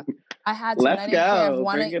TikTok. I had to. Let's I didn't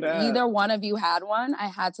care if either one of you had one. I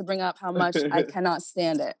had to bring up how much I cannot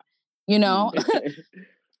stand it. So that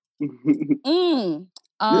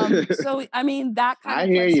kind of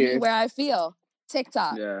puts me where I feel.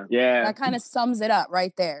 TikTok. Yeah. That kind of sums it up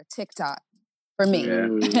right there. TikTok for me.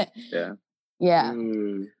 Yeah.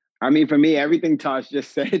 I mean, for me, everything Tash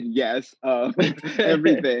just said, yes.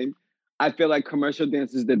 Everything. I feel like commercial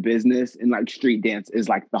dance is the business and like street dance is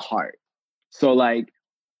like the heart. So like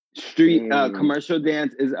commercial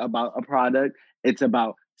dance is about a product. It's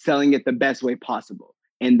about selling it the best way possible.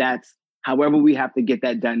 And that's however we have to get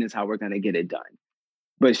that done is how we're going to get it done.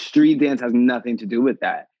 But street dance has nothing to do with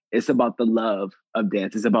that. It's about the love of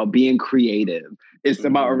dance. It's about being creative. It's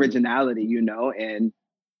about originality, and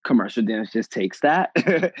commercial dance just takes that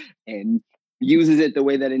and uses it the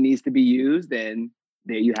way that it needs to be used. And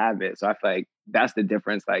there you have it. So I feel like that's the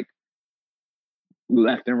difference, like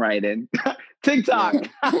left and right in TikTok.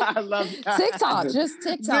 I love that. TikTok, just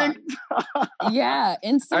TikTok. Yeah,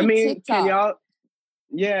 insert TikTok. Can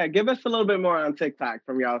y'all, give us a little bit more on TikTok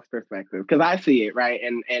from y'all's perspective, because I see it, right?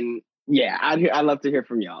 And yeah, I'd love to hear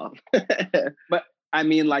from y'all. But I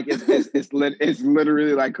mean, like it's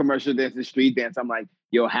literally like commercial dance and street dance. I'm like,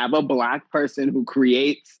 you'll have a Black person who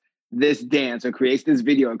creates this dance or creates this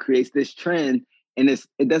video or creates this trend, and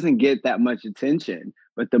it doesn't get that much attention.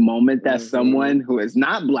 But the moment that someone who is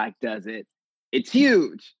not Black does it, it's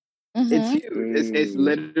huge. It's huge. It's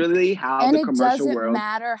literally how the commercial world. And it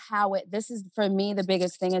doesn't matter this is for me the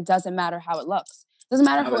biggest thing. It doesn't matter how it looks. It doesn't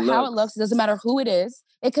matter how it looks. It doesn't matter who it is.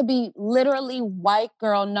 It could be literally white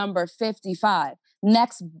girl number 55.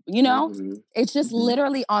 Next, it's just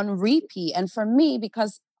literally on repeat. And for me,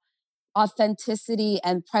 because authenticity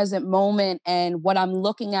and present moment and what I'm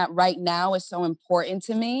looking at right now is so important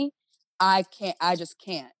to me, I just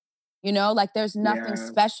can't. There's nothing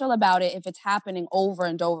special about it if it's happening over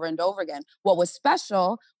and over and over again. What was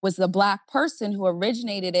special was the Black person who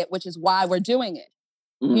originated it, which is why we're doing it.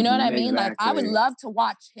 You know what I mean? Like, I would love to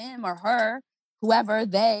watch him or her, whoever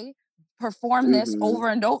they perform this over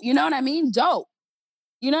and over. You know what I mean? Dope.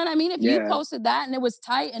 You know what I mean? If you posted that and it was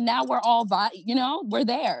tight and now we're all, we're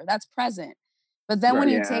there. That's present. But then when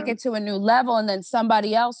you take it to a new level and then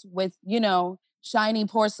somebody else with, shiny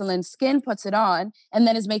porcelain skin puts it on and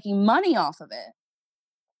then is making money off of it.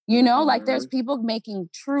 Like there's people making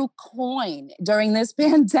true coin during this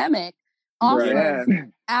pandemic off of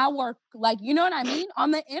our, you know what I mean? On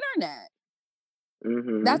the internet.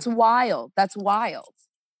 That's wild. That's wild.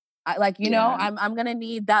 I'm going to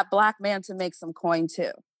need that Black man to make some coin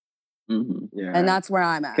too. And that's where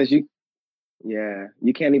I'm at. Because you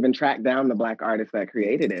can't even track down the Black artist that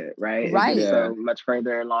created it, right? Right. It's so much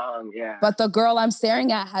further along, But the girl I'm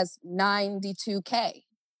staring at has 92K.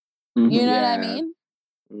 You know what I mean?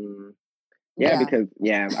 Because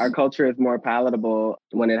our culture is more palatable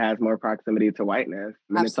when it has more proximity to whiteness.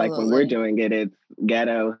 And it's like when we're doing it, it's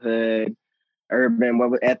ghetto, hood, urban,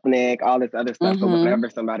 ethnic, all this other stuff. But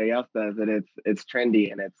whenever somebody else does it, it's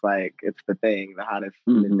trendy and it's like it's the thing, the hottest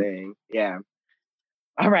thing. Yeah.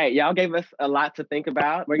 All right, y'all gave us a lot to think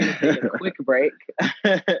about. We're going to take a quick break.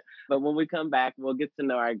 But when we come back, we'll get to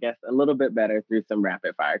know our guests a little bit better through some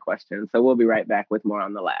rapid fire questions. So we'll be right back with more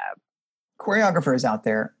on the lab. Choreographers out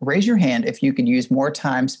there, raise your hand if you could use more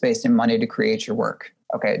time, space, and money to create your work.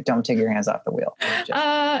 Okay, don't take your hands off the wheel.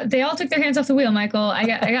 They all took their hands off the wheel, Michael. I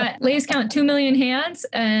got ladies count 2 million hands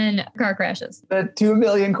and car crashes. The 2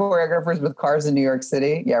 million choreographers with cars in New York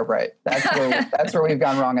City. Yeah, right. That's where we've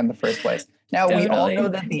gone wrong in the first place. Now, we all Totally. know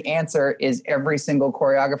that the answer is every single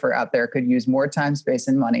choreographer out there could use more time, space,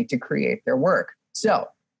 and money to create their work. So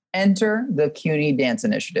enter the CUNY Dance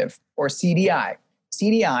Initiative, or CDI.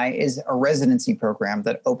 CDI is a residency program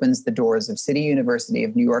that opens the doors of City University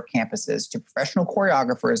of New York campuses to professional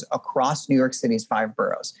choreographers across New York City's 5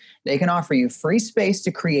 boroughs. They can offer you free space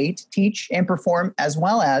to create, teach, and perform, as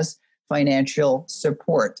well as financial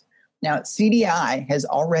support. Now, CDI has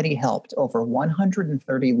already helped over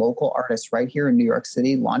 130 local artists right here in New York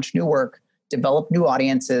City launch new work, develop new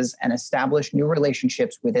audiences, and establish new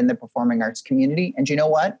relationships within the performing arts community. And you know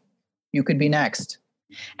what? You could be next.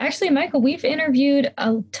 Actually, Michael, we've interviewed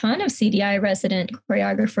a ton of CDI resident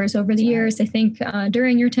choreographers over the years, I think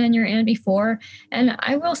during your tenure and before. And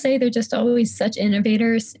I will say they're just always such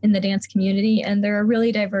innovators in the dance community, and they're a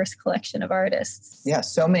really diverse collection of artists. Yeah,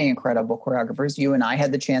 so many incredible choreographers. You and I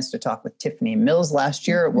had the chance to talk with Tiffany Mills last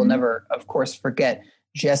year. We'll never, of course, forget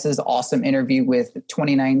Jess's awesome interview with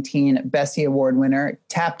 2019 Bessie Award winner,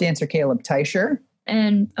 tap dancer Caleb Teicher.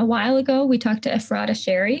 And a while ago, we talked to Efrata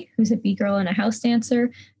Sherry, who's a B-girl and a house dancer.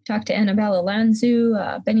 We talked to Annabella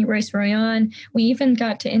Lanzu, Benny Royce Royan. We even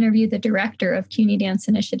got to interview the director of CUNY Dance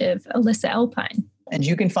Initiative, Alyssa Alpine. And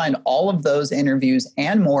you can find all of those interviews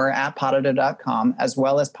and more at padada.com, as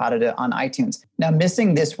well as Padada on iTunes. Now,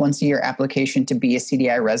 missing this once-a-year application to be a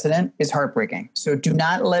CDI resident is heartbreaking. So do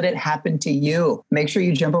not let it happen to you. Make sure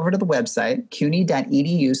you jump over to the website,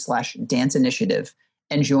 cuny.edu/dance initiative,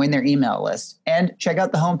 and join their email list. And check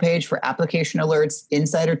out the homepage for application alerts,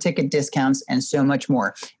 insider ticket discounts, and so much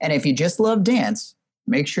more. And if you just love dance,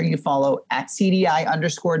 make sure you follow at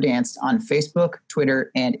CDI_dance on Facebook,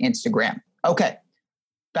 Twitter, and Instagram. Okay,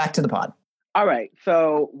 back to the pod. All right,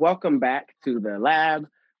 so welcome back to the lab.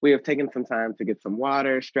 We have taken some time to get some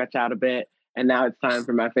water, stretch out a bit, and now it's time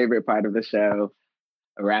for my favorite part of the show,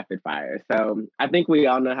 a rapid fire. So I think we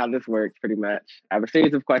all know how this works pretty much. I have a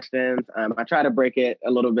series of questions. I try to break it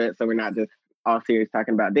a little bit so we're not just all serious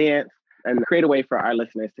talking about dance, and create a way for our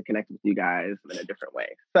listeners to connect with you guys in a different way.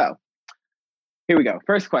 So here we go.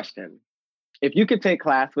 First question. If you could take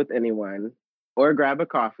class with anyone or grab a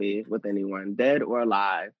coffee with anyone, dead or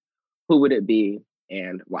alive, who would it be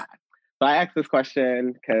and why? So I asked this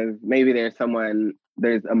question because maybe there's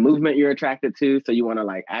a movement you're attracted to, so you want to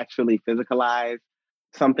like actually physicalize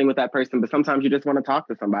something with that person, but sometimes you just want to talk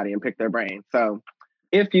to somebody and pick their brain. So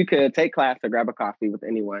if you could take class or grab a coffee with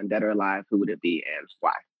anyone, dead or alive, who would it be and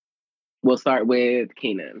why? We'll start with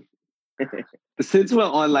Keenan. Since we're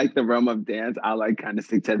on like the realm of dance, I'll like kind of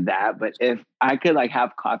stick to that. But if I could like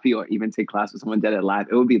have coffee or even take class with someone dead or alive,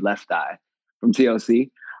 it would be Left Eye from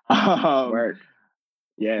TLC. Word.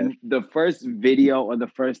 Yeah. The first video or the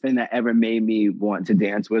first thing that ever made me want to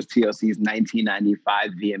dance was TLC's 1995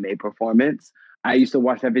 VMA performance. I used to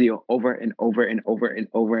watch that video over and over and over and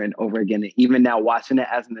over and over again. And even now watching it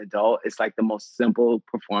as an adult, it's like the most simple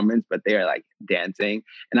performance, but they're like dancing.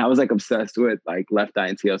 And I was like obsessed with like Left Eye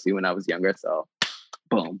and TLC when I was younger. So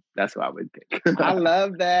boom, that's what I would pick. I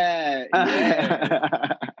love that.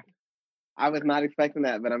 Yeah. I was not expecting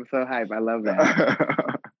that, but I'm so hyped. I love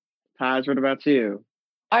that. Taj, what about you?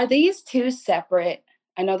 Are these two separate?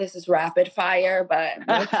 I know this is rapid fire, but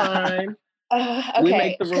That's fine.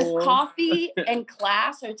 Okay, because coffee and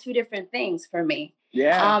class are two different things for me.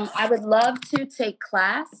 Yeah. I would love to take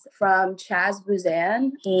class from Chaz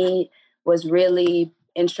Buzan. He was really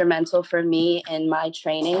instrumental for me in my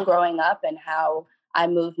training growing up and how I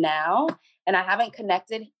move now. And I haven't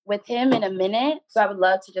connected with him in a minute. So I would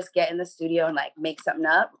love to just get in the studio and like make something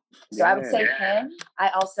up. So I would say him. I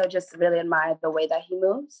also just really admire the way that he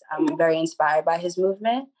moves. I'm very inspired by his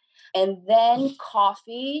movement. And then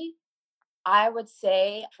coffee, I would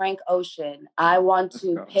say Frank Ocean. I want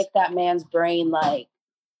to pick that man's brain like,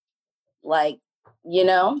 you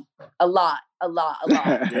know, a lot.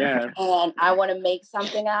 Yeah. And I want to make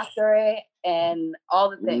something after it and all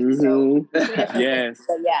the things. So two different things.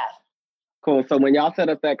 But yeah. Cool. So when y'all set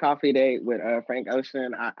up that coffee date with Frank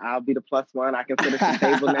Ocean, I'll be the +1. I can sit at the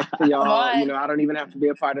table next to y'all. You know, I don't even have to be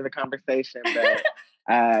a part of the conversation.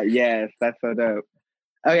 But yes, that's so dope.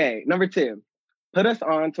 Okay, number 2. Put us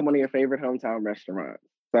on to one of your favorite hometown restaurants.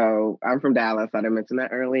 So I'm from Dallas. I didn't mention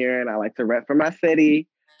that earlier, and I like to rep for my city.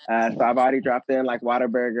 So I've already dropped in like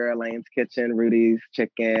Whataburger, Elaine's Kitchen, Rudy's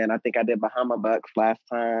Chicken. I think I did Bahama Bucks last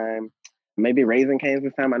time. Maybe Raising Cane's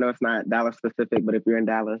this time. I know it's not Dallas specific, but if you're in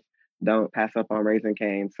Dallas, don't pass up on Raising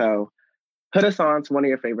Cane. So put us on to one of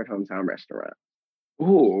your favorite hometown restaurants.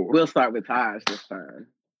 Ooh, we'll start with Taj this time.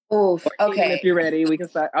 Oof, okay. If you're ready, we can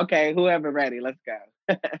start. Okay, whoever ready, let's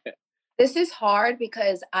go. This is hard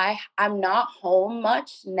because I'm not home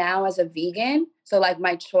much now as a vegan. So like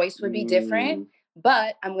my choice would be different.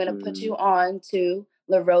 But I'm going to put you on to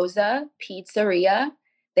La Rosa Pizzeria.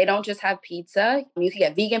 They don't just have pizza. You can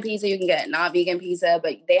get vegan pizza. You can get not vegan pizza.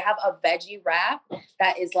 But they have a veggie wrap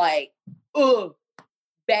that is like,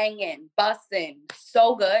 banging, busting.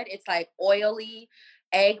 So good. It's like oily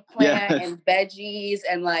eggplant and veggies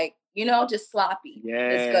and like, just sloppy.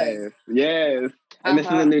 Yes. It's good. Yes. And this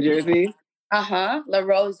is in New Jersey? La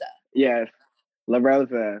Rosa. Yes. La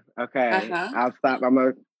Rosa. Okay. I'll stop. I'm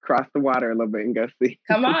going to cross the water a little bit and go see.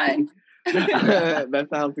 Come on. That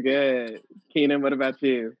sounds good. Keenan, what about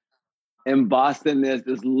you? In Boston, there's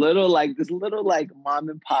this little mom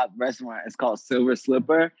and pop restaurant. It's called Silver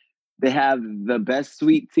Slipper. They have the best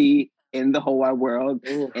sweet tea in the whole wide world.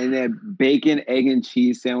 Ooh. And their bacon, egg, and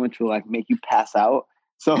cheese sandwich will like make you pass out.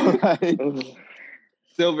 So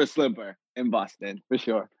Silver Slipper in Boston for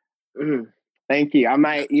sure. Thank you. I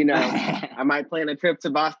might, I might plan a trip to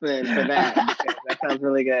Boston for that. That sounds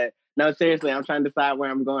really good. No, seriously, I'm trying to decide where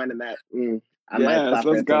I'm going, and that I might stop at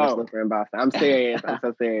Silver Slipper in Boston. I'm serious. I'm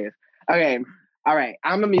so serious. Okay. All right.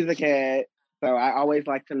 I'm a music head, so I always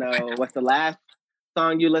like to know what's the last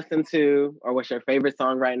song you listened to, or what's your favorite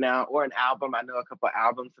song right now, or an album. I know a couple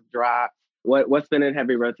albums have dropped. What's been in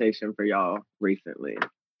heavy rotation for y'all recently?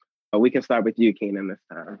 But we can start with you, Keenan, this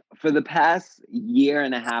time. For the past year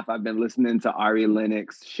and a half, I've been listening to Ari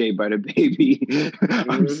Lennox, Shea Butter Baby.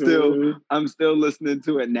 I'm still listening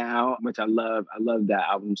to it now, which I love. I love that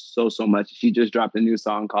album so much. She just dropped a new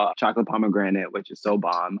song called Chocolate Pomegranate, which is so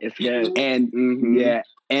bomb. It's good. And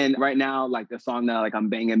and right now, like the song that like I'm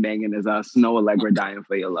banging is Snow Allegra, Dying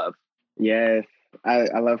for Your Love. Yes,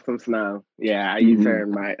 I love some Snow. Yeah, I use her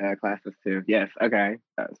in my classes too. Yes, okay.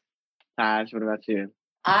 Tash, what about you?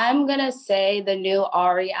 I'm going to say the new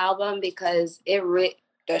Ari album because the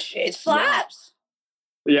shit slaps.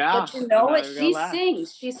 Yeah. But you know what?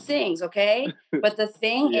 She sings, okay? But the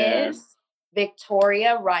thing is,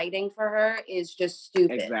 Victoria writing for her is just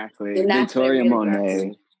stupid. Exactly. And that's Victoria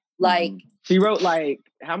Monet. Like, she wrote like,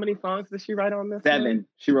 how many songs did she write on this? 7.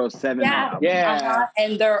 She wrote 7. Yeah.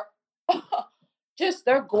 And they're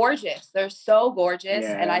they're gorgeous. They're so gorgeous.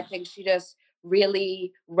 Yeah. And I think she just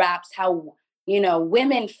really raps how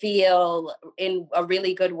women feel in a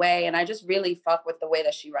really good way. And I just really fuck with the way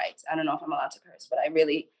that she writes. I don't know if I'm allowed to curse, but I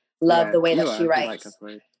really love the way that she writes.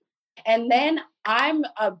 And then I'm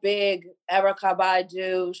a big Erykah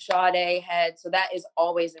Badu, Sade head. So that is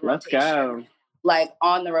always in rotation. Let's go. Like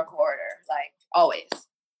on the recorder, like always.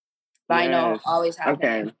 Vinyl, always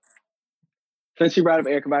happening. Okay. Since you brought up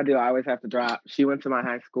Erykah Badu, I always have to drop. She went to my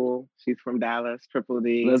high school. She's from Dallas, Triple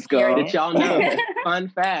D. Let's go. Did y'all know? Fun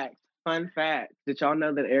fact. Did y'all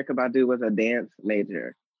know that Erykah Badu was a dance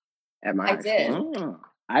major at my high school? Oh,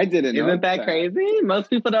 I didn't know. Isn't that crazy? Most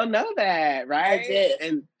people don't know that, right? I did.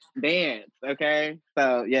 And dance, okay?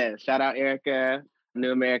 So, yeah, shout out Erykah,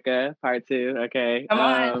 New America, part 2, okay? Come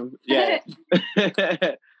on. Yeah.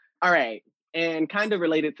 All right. And kind of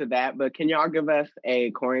related to that, but can y'all give us a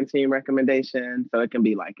quarantine recommendation? So it can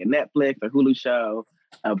be like a Netflix or Hulu show,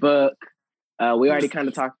 a book. We already kind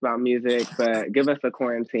of talked about music, but give us a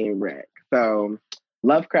quarantine rec. So,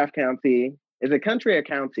 Lovecraft County. Is it country or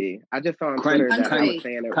county? I just saw on Twitter that I was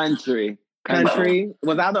saying it. Country.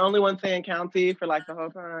 Was I the only one saying county for like the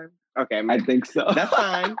whole time? Okay. I think so. That's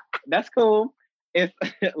fine. That's cool. It's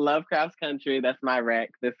Lovecraft Country. That's my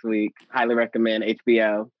rec this week. Highly recommend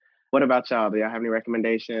HBO. What about y'all? Do y'all have any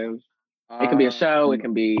recommendations? It can be a show. It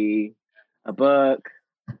can be a book.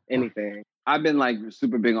 Anything. I've been like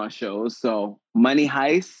super big on shows. So Money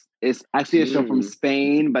Heist is actually a show from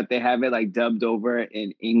Spain, but they have it like dubbed over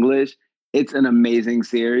in English. It's an amazing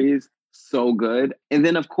series. So good. And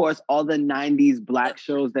then, of course, all the 90s Black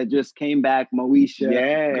shows that just came back.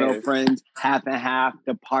 Moesha, Girlfriends, Half and Half,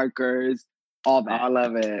 The Parkers, all that. I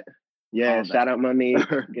love it. Yeah, shout out Monique,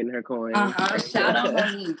 getting her coin. Shout out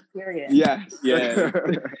Monique, period. Yes.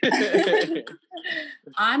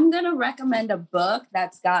 I'm going to recommend a book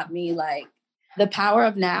that's got me like The Power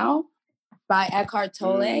of Now by Eckhart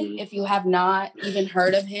Tolle. If you have not even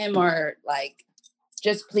heard of him or like,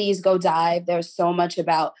 just please go dive. There's so much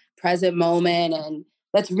about present moment and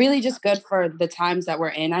that's really just good for the times that we're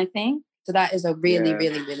in, I think. So that is a really,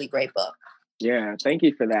 really, really great book. Yeah, thank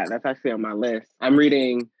you for that. That's actually on my list. I'm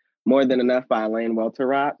reading More Than Enough by Elaine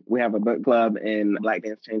Welterrock. We have a book club in Black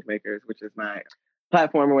Dance Changemakers, which is my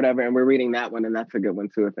platform or whatever, and we're reading that one, and that's a good one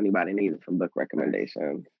too if anybody needs some book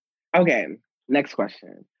recommendations. Okay, next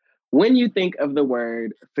question. When you think of the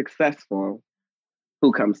word successful,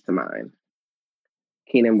 who comes to mind?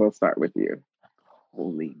 Keenan, we'll start with you.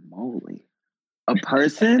 Holy moly. A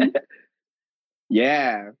person?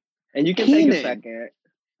 Yeah. And you can take a second.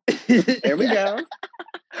 There we go.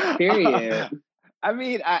 Period. I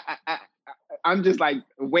mean, I'm just like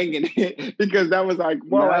winging it because that was like,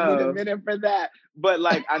 whoa, I need a minute for that. But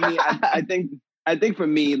like, I mean, I think for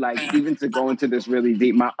me, like, even to go into this really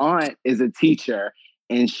deep, my aunt is a teacher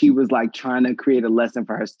and she was like trying to create a lesson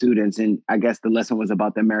for her students. And I guess the lesson was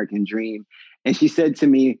about the American dream. And she said to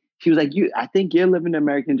me, she was like, I think you're living the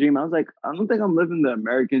American dream. I was like, I don't think I'm living the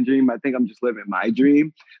American dream. I think I'm just living my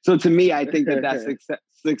dream. So to me, I think that that's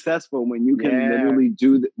successful when you can literally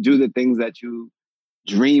do the things that you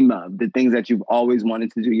dream of, the things that you've always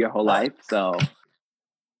wanted to do your whole life. So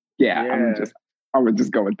I would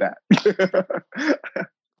just go with that.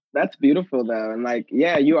 That's beautiful though. And like,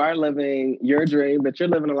 yeah, you are living your dream, but you're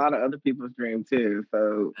living a lot of other people's dream too.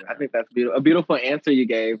 So I think that's beautiful. A beautiful answer you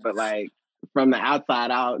gave, but like from the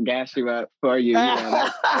outside, I'll gas you up for you. You know,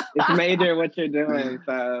 it's major what you're doing.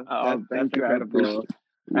 So that's incredible.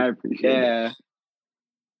 I appreciate it.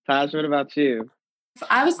 Tash, what about you?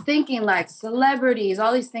 I was thinking like celebrities,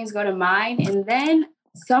 all these things go to mind. And then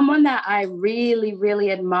someone that I really,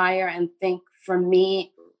 really admire and think for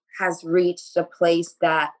me has reached a place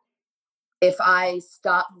that if I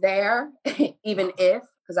stop there, even if,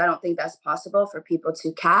 because I don't think that's possible for people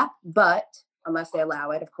to cap, but unless they allow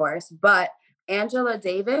it, of course, but Angela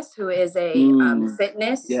Davis, who is a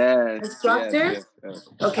fitness instructor. Yes.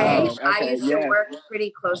 Okay. I used to work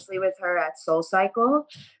pretty closely with her at SoulCycle,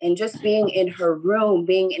 and just being in her room,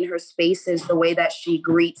 being in her spaces, the way that she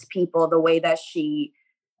greets people, the way that she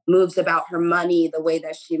moves about her money, the way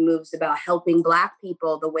that she moves about helping Black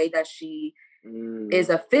people, the way that she is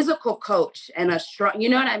a physical coach and a strong, you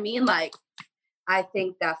know what I mean? Like, I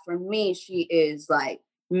think that for me, she is like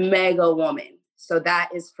mega woman. So that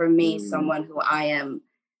is for me someone who I am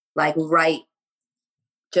like right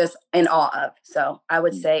just in awe of. So I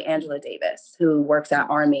would say Angela Davis, who works at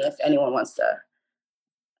Army, if anyone wants to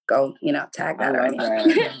go, tag that or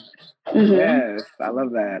anything. Yes, I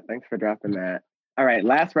love that. Thanks for dropping that. All right,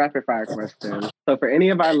 last rapid fire question. So for any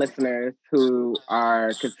of our listeners who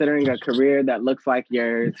are considering a career that looks like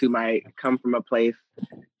yours, who might come from a place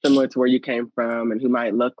similar to where you came from and who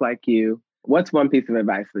might look like you, what's one piece of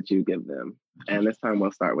advice that you give them? And this time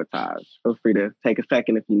we'll start with Taj. Feel free to take a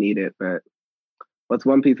second if you need it, but what's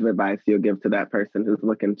one piece of advice you'll give to that person who's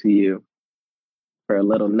looking to you for a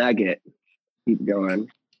little nugget? Keep going.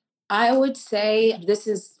 I would say this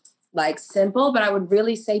is like simple, but I would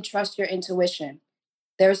really say trust your intuition.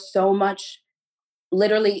 There's so much,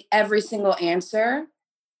 literally every single answer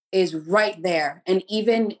is right there. And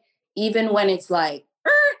even when it's like,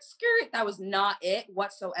 skirt, that was not it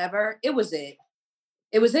whatsoever. It was it.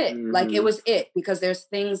 It was it. Like, it was it, because there's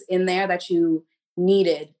things in there that you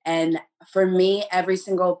needed. And for me, every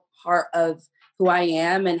single part of who I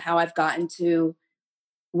am and how I've gotten to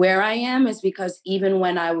where I am is because even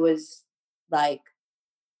when I was like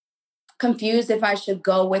confused if I should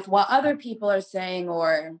go with what other people are saying,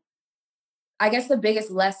 or I guess the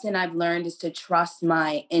biggest lesson I've learned is to trust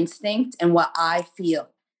my instinct and what I feel,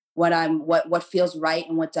 what feels right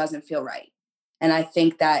and what doesn't feel right. And I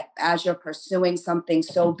think that as you're pursuing something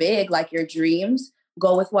so big, like your dreams,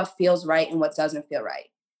 go with what feels right and what doesn't feel right,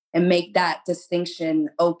 and make that distinction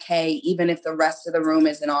okay, even if the rest of the room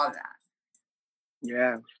isn't on that.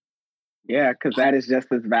 Yeah. Yeah, because that is just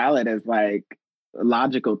as valid as like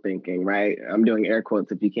logical thinking, right? I'm doing air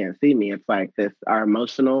quotes if you can't see me. It's like this, our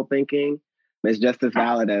emotional thinking is just as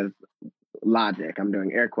valid as logic. I'm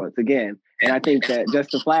doing air quotes again. And I think that just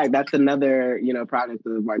to flag, that's another, product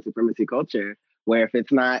of white supremacy culture, where if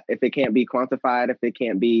it can't be quantified, if it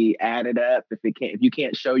can't be added up, if you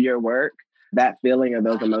can't show your work, that feeling or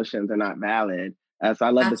those emotions are not valid. So I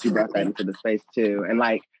love that you brought that into the space too. And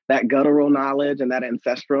like that guttural knowledge and that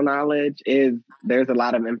ancestral knowledge there's a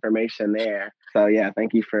lot of information there. So yeah,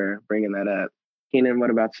 thank you for bringing that up. Keenan, what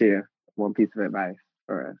about you? One piece of advice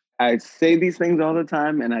for us. I say these things all the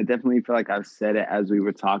time, and I definitely feel like I've said it as we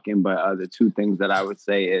were talking, but the two things that I would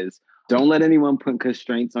say is don't let anyone put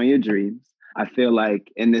constraints on your dreams. I feel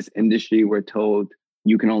like in this industry, we're told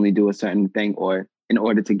you can only do a certain thing, or in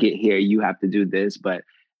order to get here, you have to do this. But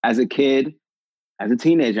as a kid, as a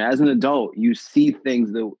teenager, as an adult, you see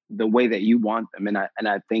things the way that you want them. And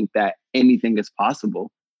I think that anything is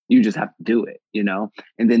possible. You just have to do it,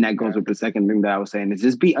 And then that goes with the second thing that I was saying is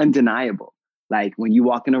just be undeniable. Like when you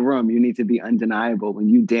walk in a room, you need to be undeniable. When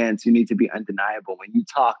you dance, you need to be undeniable. When you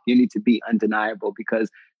talk, you need to be undeniable, because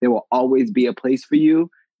there will always be a place for you,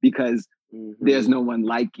 because there's no one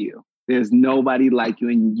like you. There's nobody like you.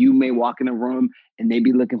 And you may walk in a room and they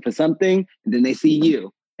be looking for something, and then they see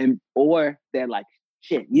you. Or they're like,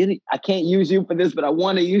 shit, I can't use you for this, but I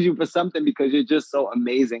want to use you for something because you're just so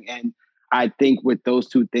amazing. And I think with those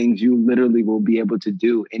two things, you literally will be able to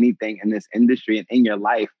do anything in this industry and in your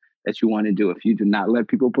life that you want to do if you do not let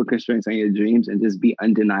people put constraints on your dreams and just be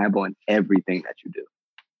undeniable in everything that you do.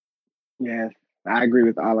 Yes, I agree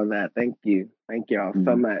with all of that. Thank you. Thank you all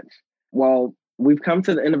so much. Well, we've come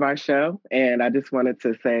to the end of our show, and I just wanted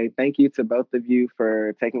to say thank you to both of you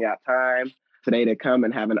for taking out time today to come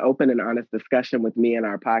and have an open and honest discussion with me and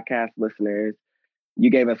our podcast listeners. You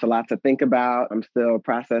gave us a lot to think about. I'm still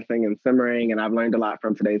processing and simmering, and I've learned a lot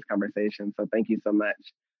from today's conversation. So thank you so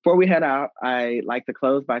much. Before we head out, I like to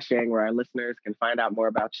close by sharing where our listeners can find out more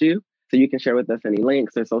about you. So you can share with us any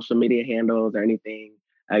links or social media handles or anything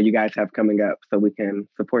you guys have coming up so we can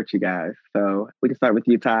support you guys. So we can start with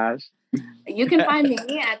you, Taj. You can find me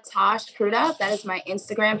at Tash Crudup. That is my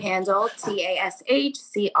Instagram handle, TASHCRUDUP.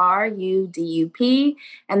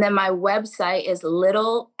 And then my website is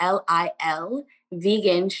LIL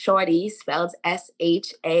Vegan Shorty, spelled SHAWTY.co.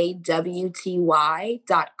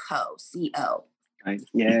 CO.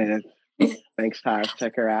 Yes. Thanks, Taj.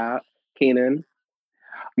 Check her out. Keenan.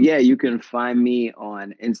 Yeah, you can find me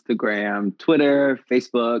on Instagram, Twitter,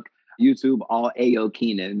 Facebook, YouTube, all Ayo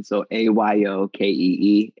Keenan. So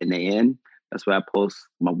AYOKEENAN. That's where I post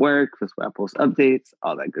my work. That's where I post updates,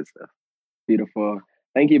 all that good stuff. Beautiful.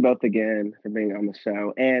 Thank you both again for being on the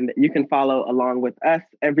show. And you can follow along with us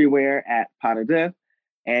everywhere at Pas de Deux.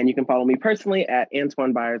 And you can follow me personally at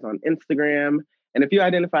Antoine Byers on Instagram. And if you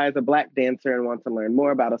identify as a Black dancer and want to learn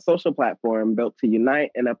more about a social platform built to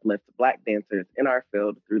unite and uplift Black dancers in our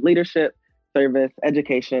field through leadership, service,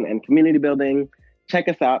 education, and community building, check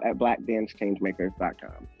us out at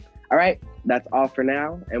blackdancechangemakers.com. All right, that's all for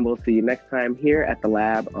now, and we'll see you next time here at the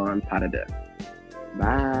Lab on Pas de Deux.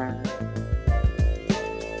 Bye.